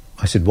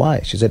 I said, why?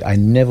 She said, I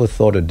never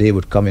thought a day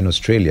would come in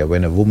Australia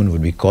when a woman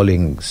would be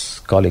calling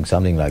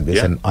something like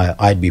this, and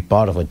I'd be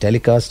part of a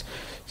telecast.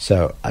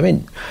 So, I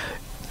mean,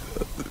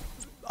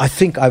 I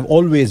think I've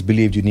always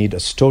believed you need a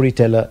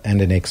storyteller and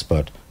an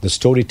expert. The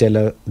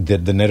storyteller, the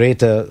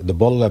narrator, the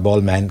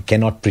ball man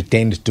cannot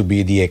pretend to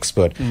be the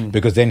expert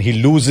because then he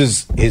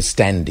loses his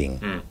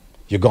standing.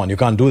 You're gone. You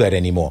can't do that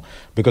anymore.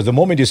 Because the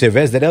moment you say,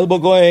 where's that elbow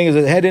going? Is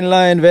the head in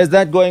line? Where's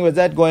that going? Where's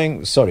that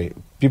going? Sorry.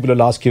 People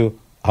will ask you,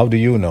 how do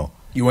you know?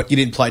 You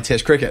didn't play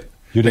Test cricket.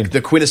 You didn't.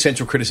 The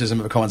quintessential criticism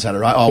of a commentator,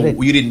 right? Oh,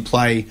 well, you didn't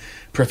play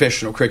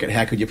professional cricket.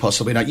 How could you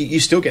possibly know? You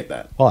still get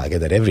that. Oh, I get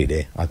that every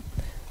day.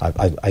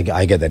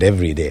 I get that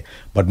every day.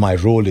 But my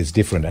role is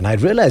different. And I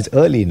realized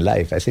early in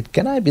life, I said,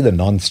 can I be the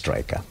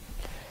non-striker?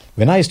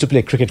 When I used to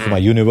play cricket for my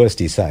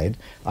university side,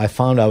 I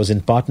found I was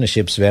in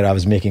partnerships where I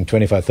was making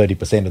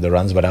 25-30% of the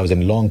runs, but I was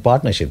in long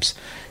partnerships.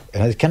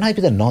 And I said, can I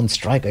be the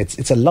non-striker?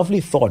 It's a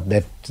lovely thought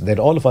that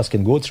all of us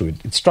can go through.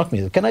 It struck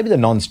me. Can I be the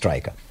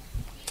non-striker?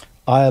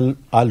 I'll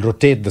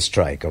rotate the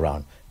strike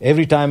around.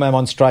 Every time I'm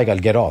on strike, I'll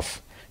get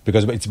off.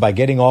 Because it's by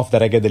getting off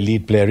that I get the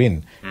lead player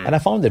in. And I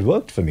found that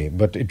worked for me.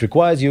 But it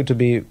requires you to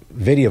be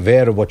very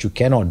aware of what you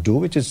cannot do,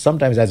 which is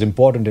sometimes as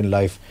important in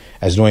life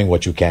as knowing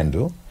what you can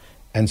do.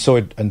 And so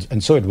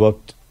it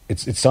worked.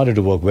 It started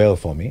to work well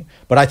for me.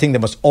 But I think there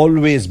must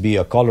always be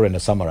a caller and a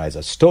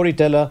summarizer,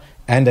 storyteller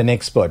and an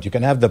expert. You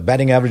can have the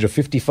batting average of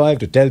 55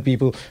 to tell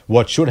people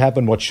what should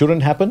happen, what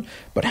shouldn't happen.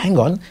 But hang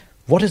on.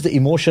 What is the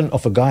emotion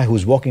of a guy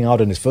who's walking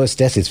out on his first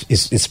test?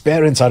 His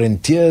parents are in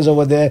tears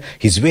over there.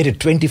 He's waited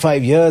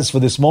 25 years for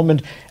this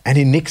moment and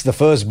he nicks the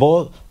first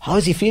ball. How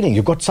is he feeling?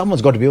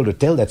 Someone's got to be able to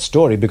tell that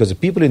story because the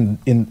people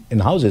in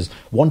houses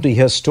want to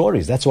hear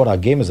stories. That's what our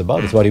game is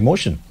about. It's about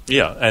emotion.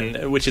 Yeah,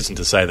 and which isn't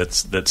to say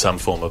that some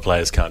former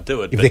players can't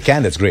do it. If they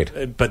can, that's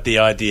great. But the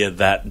idea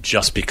that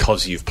just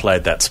because you've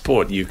played that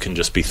sport, you can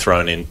just be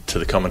thrown into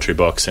the commentary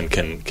box and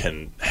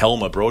can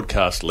helm a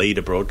broadcast, lead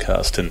a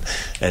broadcast,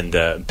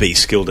 and be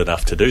skilled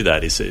enough to do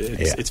that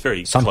it's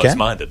very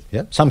close-minded.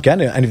 Yeah, some can,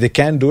 and if they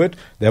can do it,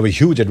 they have a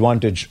huge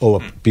advantage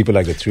over people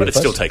like the three of us. But it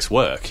still takes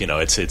work.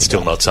 It's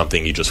still not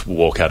something you just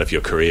walk out of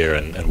your career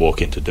and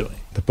walk into doing.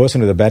 The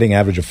person with a batting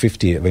average of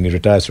 50, when he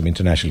retires from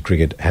international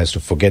cricket, has to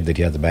forget that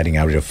he has a batting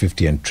average of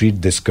 50 and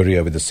treat this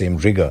career with the same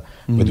rigour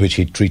with which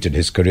he treated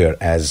his career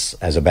as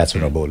a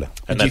batsman or bowler.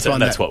 And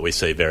that's what we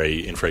see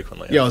very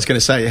infrequently. Yeah, I was going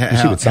to say,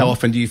 how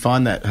often do you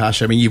find that,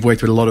 Harsha? I mean, you've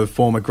worked with a lot of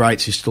former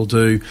greats who still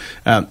do.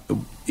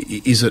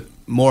 Is it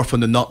more often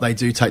than not they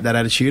do take that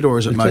attitude, or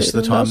is it most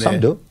of the time? Some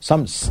do.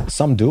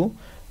 Some do.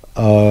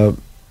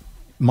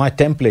 My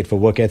template for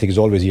work ethic is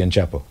always Ian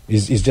Chappell.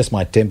 Is just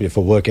my template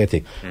for work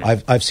ethic.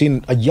 I've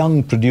seen a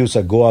young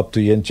producer go up to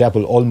Ian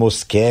Chappell almost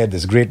scared,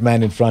 this great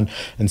man in front,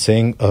 and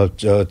saying,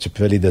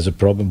 Chappelli, there's a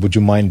problem. Would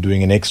you mind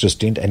doing an extra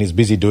stint? And he's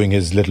busy doing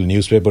his little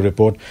newspaper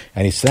report,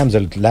 and he slams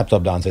the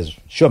laptop down and says,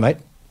 sure, mate.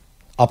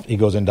 Up he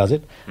goes and does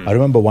it. I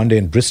remember one day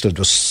in Bristol, it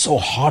was so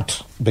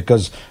hot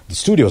because the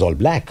studio was all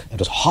black. It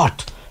was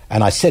hot.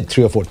 And I said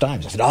 3 or 4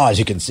 times, I said, as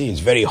you can see, it's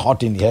very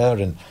hot in here.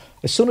 And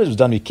as soon as it was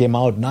done, we came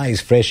out, nice,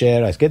 fresh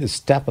air. I get this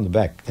tap on the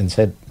back and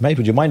said, mate,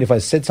 would you mind if I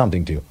said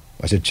something to you?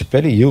 I said,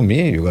 Chappelli,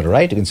 you got a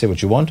right. You can say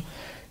what you want.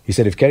 He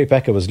said, if Kerry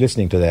Packer was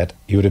listening to that,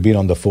 he would have been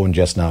on the phone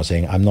just now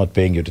saying, I'm not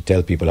paying you to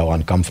tell people how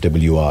uncomfortable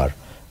you are.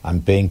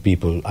 I'm paying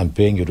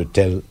you to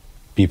tell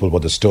people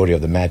what the story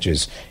of the match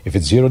is. If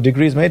it's 0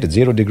 degrees, mate, it's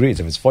 0 degrees.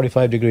 If it's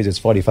 45 degrees, it's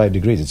 45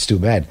 degrees. It's too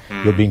bad.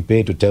 You're being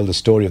paid to tell the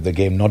story of the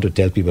game, not to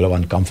tell people how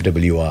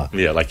uncomfortable you are.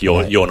 Yeah, like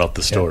you're not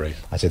the story. Yeah.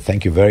 I said,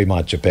 thank you very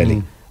much,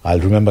 Chappelli. I'll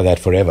remember that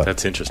forever.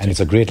 That's interesting. And it's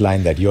a great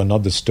line that you're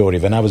not the story.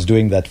 When I was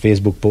doing that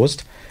Facebook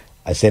post,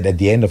 I said at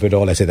the end of it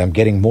all, I said, I'm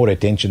getting more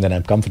attention than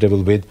I'm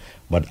comfortable with,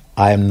 but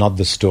I am not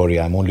the story.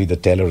 I'm only the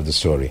teller of the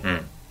story.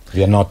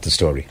 We are not the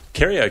story.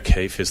 Kerry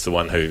O'Keefe is the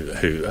one who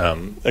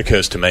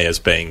occurs to me as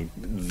being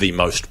the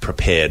most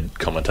prepared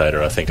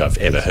commentator I think I've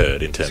ever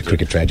heard in terms of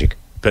cricket tragic.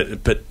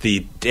 But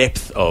the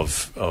depth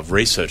of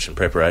research and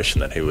preparation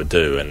that he would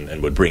do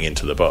and would bring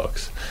into the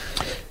box.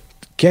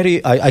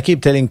 Kerry, I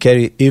keep telling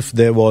Kerry, if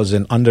there was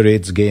an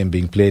under-8s game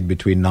being played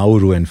between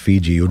Nauru and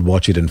Fiji, you'd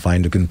watch it and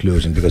find a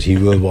conclusion because he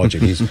will watch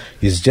it.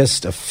 He's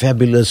just a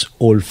fabulous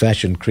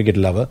old-fashioned cricket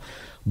lover,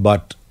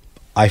 but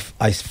I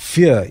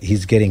fear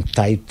he's getting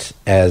tight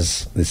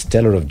as this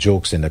teller of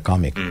jokes in a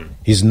comic.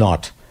 He's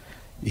not.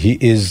 He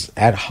is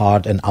at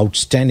heart an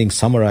outstanding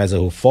summarizer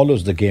who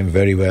follows the game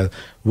very well,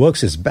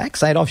 works his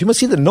backside off. You must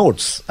see the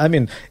notes. I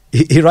mean,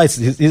 he writes,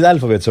 his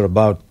alphabets are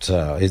about,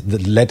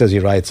 the letters he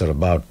writes are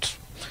about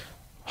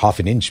half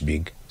an inch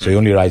big, so he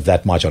only writes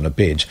that much on a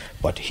page.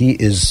 But he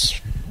is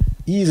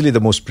easily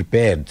the most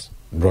prepared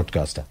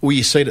broadcaster. Well,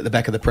 you see it at the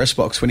back of the press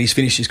box. When he's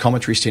finished his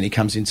commentary stint, he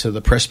comes into the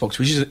press box,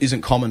 which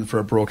isn't common for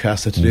a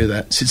broadcaster to do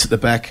that. Sits at the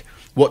back,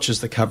 watches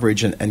the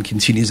coverage and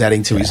continues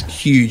adding to his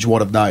huge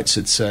wad of notes.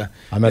 It's an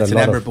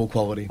admirable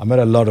quality. I met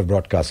a lot of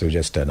broadcasters who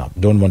just turn up.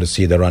 Don't want to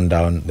see the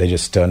rundown. They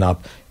just turn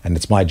up. And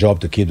it's my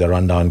job to keep the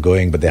rundown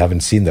going, but they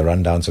haven't seen the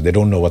rundown, so they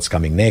don't know what's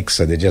coming next.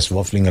 So they're just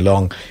waffling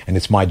along. And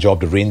it's my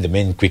job to rein them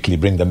in, quickly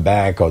bring them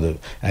back.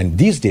 And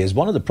these days,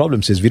 one of the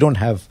problems is we don't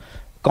have...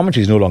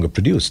 Commentary is no longer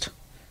produced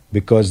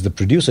because the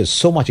producer is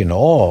so much in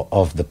awe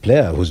of the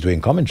player who's doing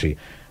commentary.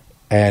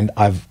 And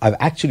I've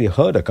actually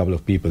heard a couple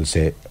of people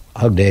say,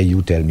 how dare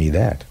you tell me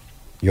that?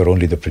 You're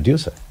only the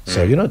producer.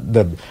 So,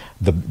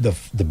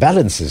 the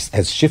balance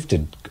has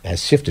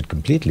shifted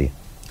completely.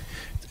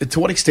 To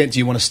what extent do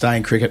you want to stay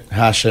in cricket,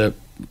 Harsha,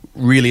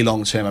 really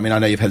long term? I mean, I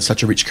know you've had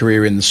such a rich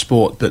career in the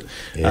sport, but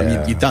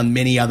you've done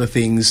many other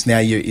things. Now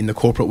you're in the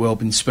corporate world,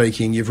 been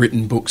speaking. You've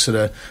written books that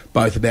are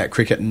both about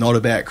cricket and not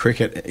about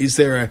cricket. Is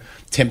there a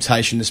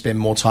temptation to spend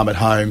more time at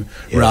home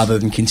rather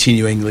than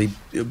continually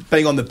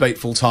being on the beat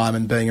full time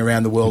and being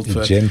around the world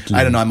for 8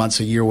 or 9 months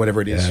a year or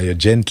whatever it is? Yeah, you're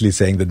gently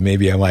saying that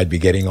maybe I might be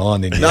getting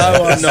on. No,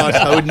 I'm not.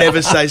 I would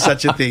never say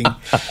such a thing.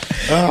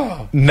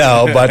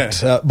 No,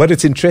 but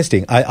it's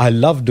interesting. I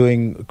love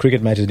doing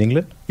cricket matches in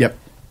England. Yep.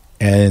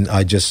 And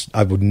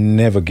I would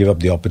never give up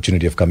the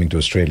opportunity of coming to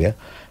Australia.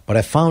 But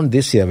I found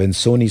this year when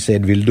Sony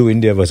said we'll do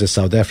India versus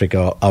South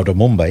Africa out of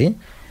Mumbai,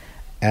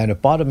 and a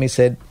part of me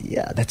said,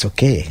 yeah, that's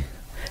okay.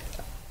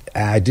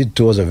 I did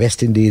tours of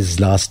West Indies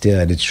last year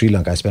and in Sri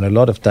Lanka. I spent a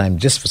lot of time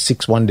just for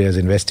 6 one-days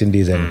in West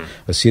Indies and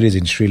a series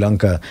in Sri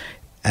Lanka.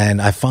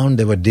 And I found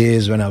there were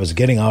days when I was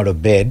getting out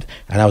of bed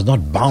and I was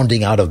not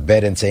bounding out of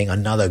bed and saying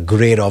another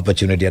great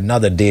opportunity,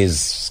 another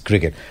day's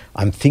cricket.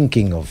 I'm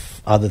thinking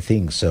of other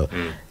things. So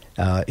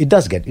it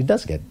does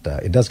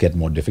get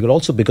more difficult.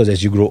 Also because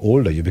as you grow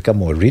older, you become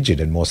more rigid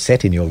and more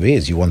set in your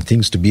ways. You want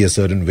things to be a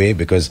certain way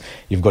because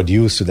you've got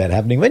used to that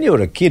happening. When you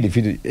were a kid,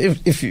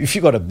 if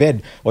you got a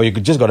bed or you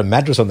just got a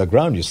mattress on the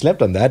ground, you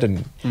slept on that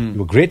and you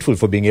were grateful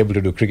for being able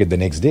to do cricket the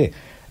next day.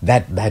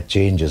 That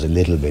changes a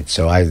little bit.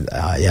 So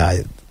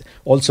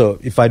also,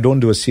 if I don't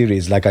do a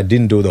series, like I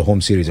didn't do the home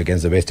series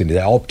against the West Indies,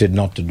 I opted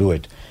not to do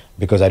it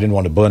because I didn't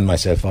want to burn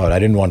myself out. I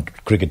didn't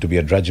want cricket to be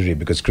a drudgery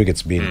because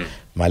cricket's been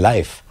my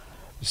life.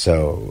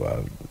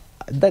 So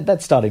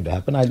that's starting to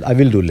happen. I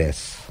will do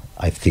less,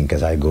 I think,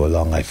 as I go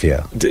along, I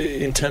fear.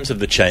 In terms of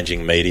the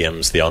changing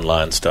mediums, the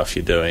online stuff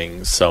you're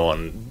doing, so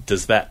on,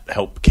 does that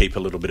help keep a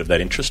little bit of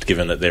that interest,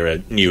 given that there are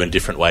new and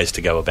different ways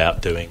to go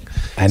about doing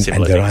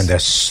similar things?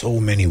 There's so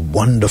many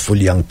wonderful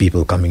young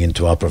people coming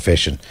into our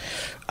profession.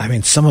 I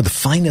mean, some of the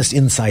finest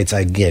insights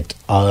I get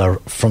are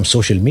from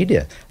social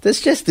media. There's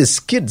just this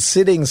kid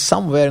sitting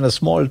somewhere in a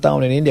small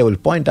town in India will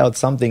point out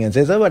something and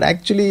says, oh, but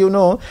actually,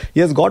 he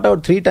has got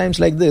out 3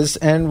 times like this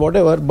and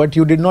whatever, but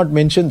you did not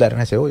mention that.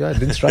 And I say, oh, yeah, it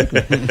didn't strike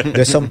me.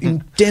 There's some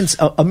intense,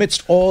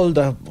 amidst all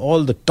the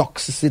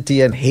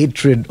toxicity and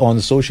hatred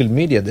on social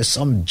media, there's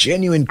some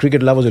genuine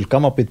cricket lovers who will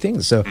come up with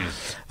things. So,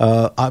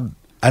 and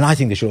I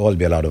think they should all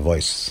be allowed a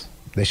voice.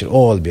 They should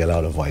all be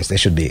allowed a voice. They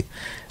should be,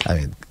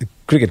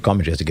 cricket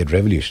commentary has to get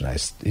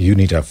revolutionized. You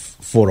need to have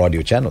 4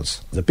 audio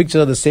channels. The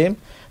pictures are the same.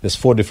 There's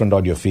 4 different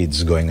audio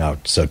feeds going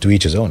out. So to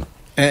each his own.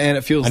 And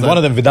it feels and one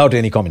of them without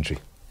any commentary.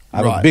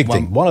 A big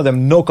thing. One of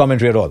them, no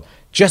commentary at all.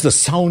 Just the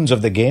sounds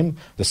of the game.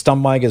 The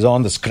stump mic is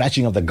on. The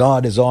scratching of the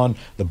guard is on.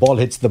 The ball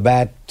hits the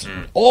bat.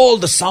 All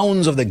the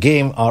sounds of the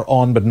game are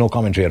on, but no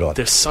commentary at all.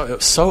 They're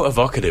so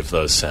evocative,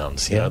 those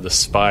sounds. You know, the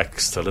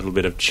spikes, the little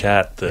bit of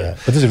chat. But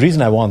there's a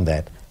reason I want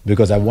that.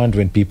 Because I want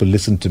when people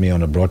listen to me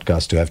on a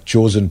broadcast to have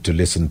chosen to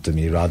listen to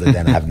me rather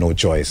than have no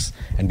choice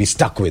and be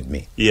stuck with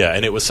me. Yeah,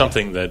 and it was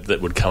something that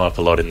would come up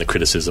a lot in the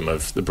criticism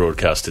of the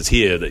broadcasters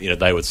here, that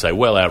they would say,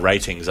 well, our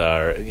ratings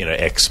are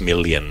X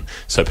million,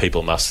 so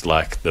people must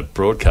like the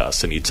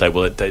broadcast. And you'd say,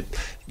 well,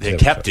 they're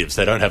captives.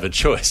 They don't have a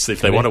choice.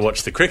 If they want to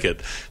watch the cricket,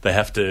 they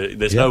have to.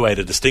 There's no way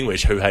to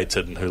distinguish who hates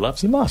it and who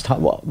loves it. You must.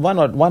 Why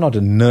not a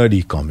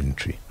nerdy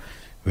commentary?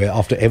 Where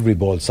after every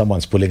ball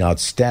someone's pulling out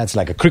stats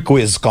like a crick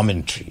quiz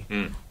commentary.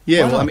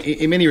 Yeah, well, I mean,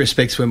 in many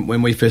respects,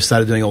 when we first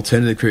started doing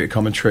alternative cricket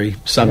commentary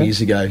some years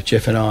ago,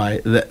 Jeff and I,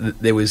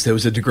 there was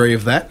a degree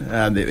of that.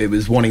 It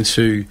was wanting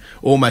to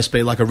almost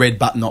be like a red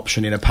button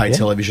option in a pay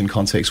television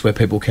context where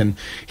people can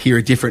hear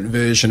a different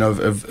version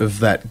of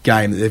that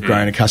game that they've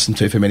grown accustomed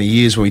to for many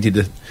years. When we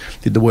did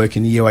the work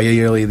in the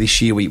UAE earlier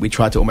this year, we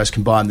tried to almost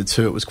combine the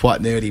two. It was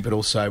quite nerdy, but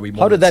also we wanted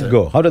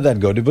How did that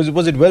go?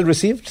 Was it well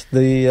received,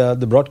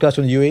 the broadcast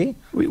on UAE?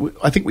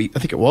 I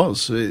think it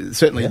was.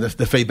 Certainly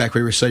the feedback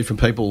we received from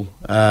people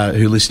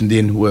who listened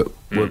in were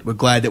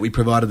glad that we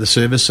provided the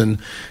service, and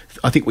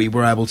I think we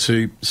were able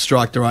to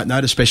strike the right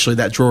note, especially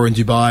that draw in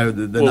Dubai.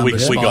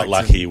 We got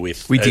lucky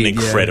with an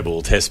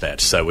incredible test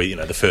match. So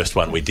the first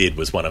one we did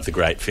was one of the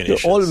great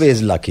finishes. You're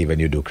always lucky when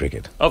you do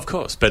cricket, of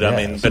course. But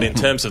but in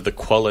terms of the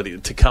quality,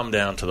 to come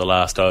down to the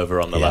last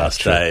over on the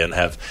last day and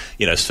have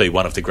see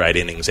one of the great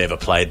innings ever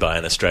played by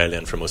an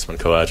Australian from Usman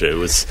Khawaja, it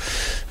was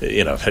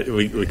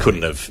we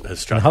couldn't have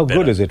struck. And how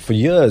good is it? For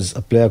years,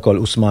 a player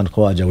called Usman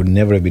Khawaja would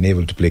never have been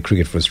able to play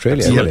cricket for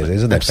Australia.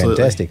 Isn't that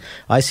fantastic?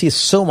 I see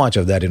so much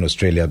of that in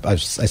Australia. I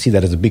see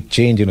that as a big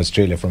change in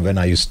Australia from when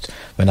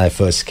I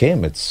first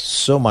came. It's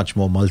so much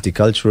more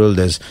multicultural.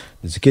 There's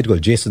a kid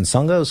called Jason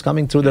Sangha who's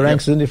coming through the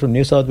ranks, isn't he, from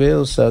New South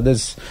Wales?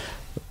 There's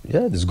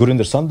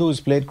Gurinder Sandhu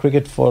who's played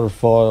cricket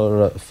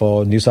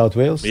for New South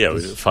Wales. Yeah,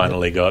 we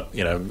finally got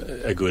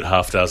a good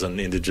half dozen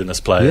Indigenous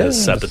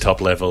players at the top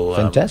level.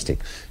 Fantastic.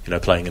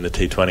 Playing in the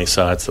T20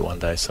 sides, the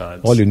one-day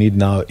sides. All you need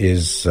now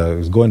is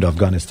go into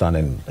Afghanistan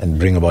and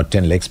bring about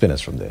 10 leg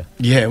spinners from there.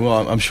 Yeah,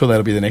 well, I'm sure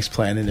that'll be the next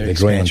plan in their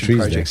expansion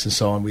projects and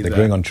so on. They're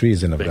growing on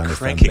trees in Afghanistan. They're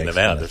cranking them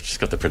out. They've just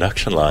got the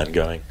production line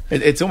going.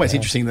 It's almost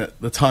interesting that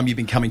the time you've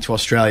been coming to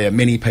Australia,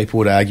 many people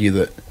would argue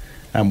that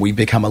we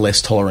become a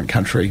less tolerant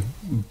country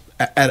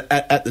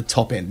at the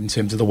top end in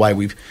terms of the way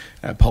we've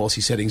policy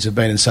settings have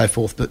been and so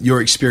forth. But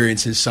your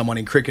experience as someone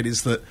in cricket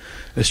is that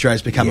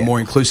Australia's become a more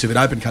inclusive and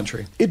open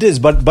country. It is,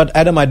 but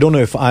Adam, I don't know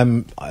if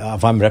I'm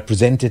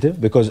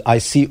representative, because I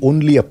see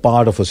only a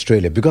part of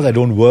Australia. Because I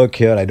don't work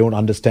here, I don't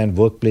understand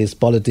workplace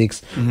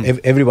politics.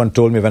 Everyone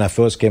told me when I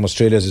first came,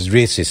 Australia is a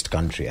racist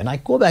country, and I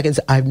go back and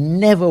say I've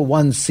never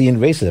once seen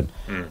racism.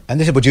 And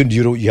they say, but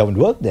you haven't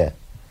worked there.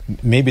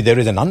 Maybe there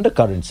is an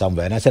undercurrent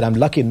somewhere. And I said, I'm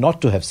lucky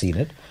not to have seen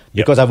it,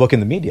 because I work in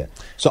the media.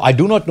 So I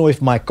do not know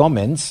if my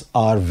comments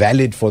are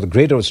valid for the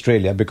greater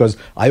Australia, because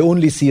I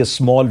only see a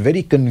small,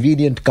 very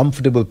convenient,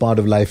 comfortable part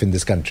of life in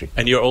this country.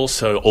 And you're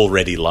also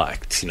already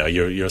liked.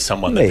 You're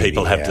someone that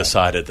people have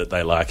decided that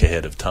they like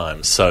ahead of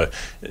time. So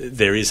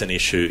there is an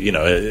issue.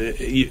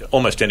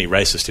 Almost any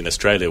racist in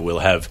Australia will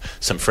have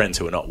some friends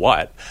who are not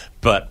white.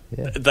 But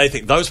they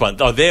think those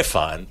ones, they're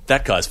fine.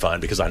 That guy's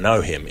fine because I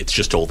know him. It's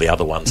just all the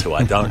other ones who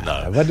I don't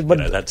know. But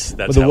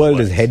the world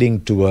is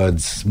heading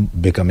towards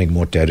becoming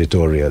more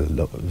territorial,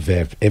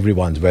 where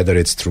everyone's, whether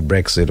it's through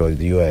Brexit or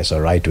the US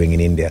or right-wing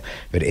in India,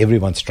 where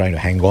everyone's trying to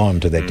hang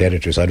on to their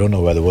territory. So I don't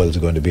know where the world's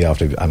going to be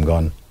after I'm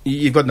gone.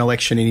 You've got an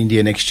election in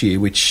India next year,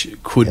 which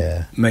could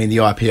mean the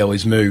IPL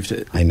is moved.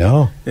 I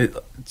know.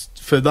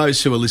 For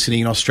those who are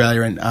listening in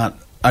Australia and aren't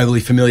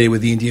overly familiar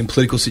with the Indian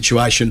political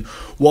situation,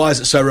 why is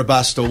it so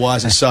robust, or why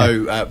is it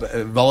so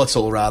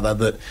volatile, rather,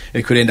 that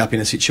it could end up in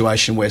a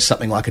situation where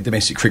something like a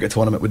domestic cricket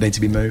tournament would need to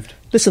be moved?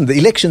 Listen, the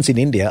elections in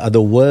India are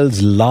the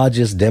world's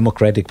largest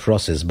democratic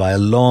process by a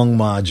long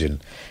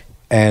margin.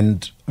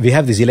 And we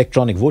have these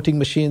electronic voting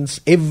machines.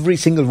 Every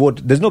single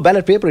vote, there's no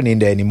ballot paper in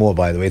India anymore,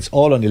 by the way. It's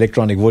all on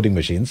electronic voting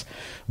machines.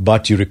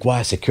 But you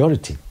require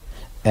security.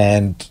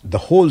 And the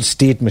whole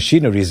state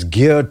machinery is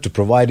geared to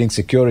providing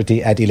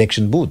security at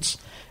election booths.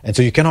 And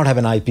so you cannot have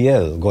an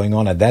IPL going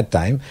on at that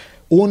time,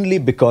 only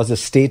because the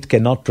state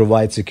cannot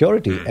provide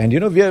security. And,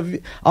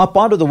 our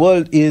part of the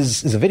world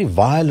is a very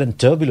violent,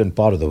 turbulent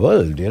part of the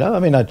world, I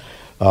mean,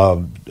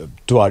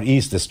 to our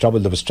east, there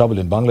was trouble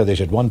in Bangladesh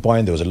at one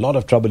point. There was a lot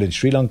of trouble in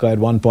Sri Lanka at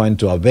one point.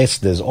 To our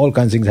west, there's all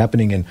kinds of things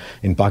happening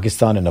in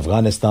Pakistan and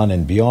Afghanistan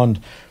and beyond.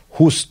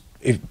 Who's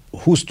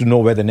to know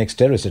where the next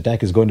terrorist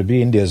attack is going to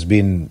be? India's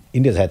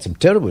had some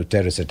terrible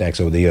terrorist attacks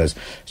over the years.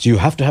 So you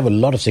have to have a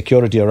lot of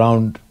security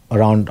around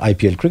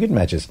IPL cricket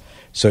matches.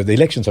 So if the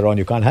elections are on,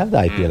 you can't have the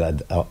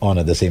IPL on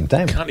at the same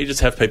time. Can't you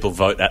just have people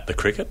vote at the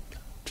cricket?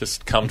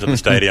 Just come to the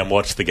stadium,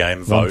 watch the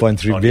game, vote.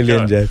 1.3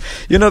 billion,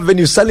 Jeff. When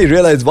you suddenly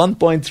realize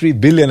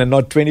 1.3 billion and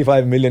not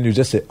 25 million, you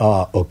just say,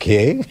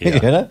 okay.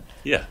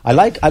 Yeah.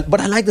 But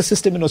I like the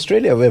system in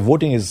Australia where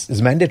voting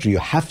is mandatory. You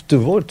have to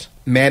vote.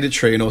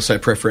 Mandatory and also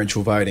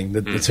preferential voting,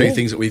 the two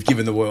things that we've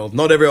given the world.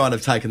 Not everyone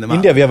have taken them up.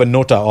 India, we have a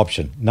nota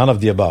option, none of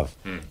the above.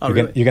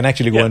 You can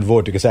actually go and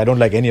vote. You can say, I don't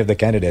like any of the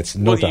candidates.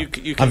 Nota.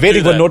 You I'm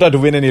waiting for Nota to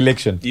win an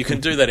election. You can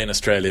do that in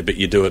Australia, but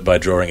you do it by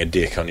drawing a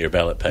dick on your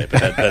ballot paper.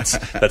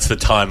 That's the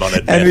time on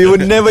it. And we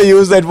would never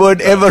use that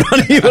word ever,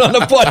 even on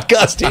a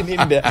podcast in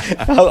India.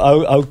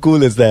 How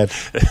cool is that?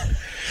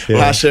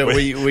 Harsha,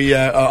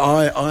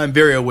 I am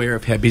very aware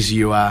of how busy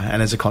you are,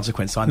 and as a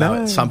consequence, I know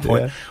at some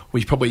point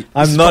we probably...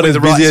 I'm not as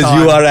busy as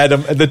you are,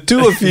 Adam. The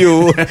two of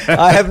you,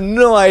 I have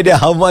no idea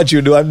how much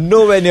you do. I'm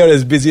nowhere near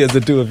as busy as the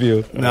two of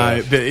you.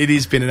 No, but it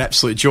has been an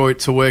absolute joy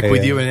to work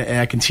with you, and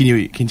our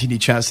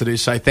continued chance to do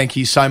so. Thank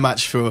you so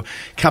much for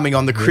coming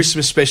on the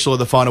Christmas special of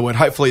The Final Word.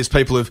 Hopefully, as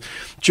people have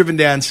driven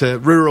down to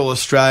rural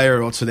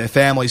Australia or to their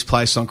family's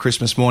place on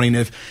Christmas morning,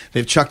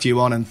 they've chucked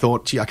you on and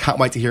thought, gee, I can't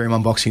wait to hear him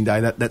on Boxing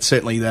Day. That's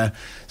certainly the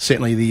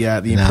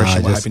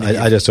impression we're hoping to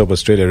get. I just hope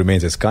Australia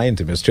remains as kind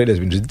to me. Australia has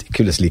been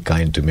ridiculously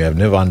kind to me. I've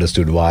never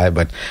understood why,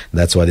 but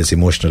that's why this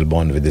emotional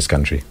bond with this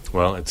country.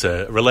 Well, it's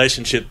a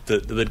relationship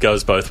that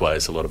goes both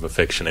ways, a lot of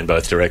affection in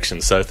both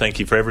directions. So thank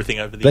you for everything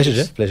over the years.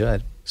 Pleasure, Jeff.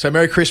 Pleasure. So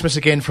Merry Christmas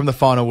again from The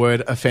Final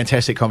Word. A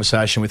fantastic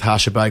conversation with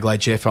Harsha Bhogle.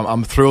 Jeff,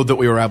 I'm thrilled that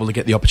we were able to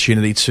get the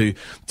opportunity to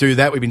do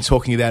that. We've been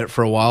talking about it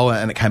for a while,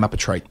 and it came up a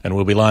treat. And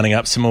we'll be lining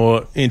up some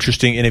more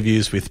interesting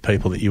interviews with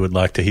people that you would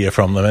like to hear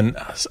from them, and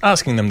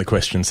asking them the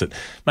questions that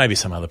maybe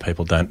some other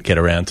people don't get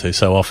around to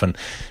so often.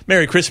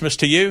 Merry Christmas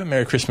to you.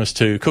 Merry Christmas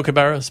to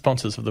Kookaburra,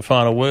 sponsors of The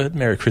Final Word.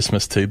 Merry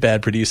Christmas to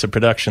Bad Producer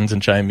Productions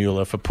and Jay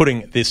Mueller for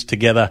putting this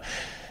together.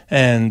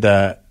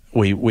 And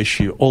we wish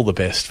you all the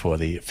best for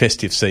the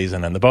festive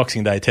season and the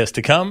Boxing Day test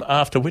to come,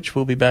 after which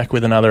we'll be back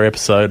with another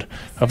episode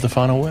of The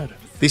Final Word.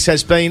 This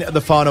has been The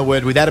Final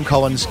Word with Adam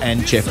Collins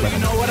and Jeff Lemon. You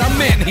know what I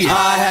meant here.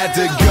 I had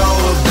to go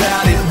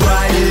about it,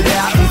 write it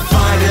out and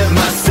find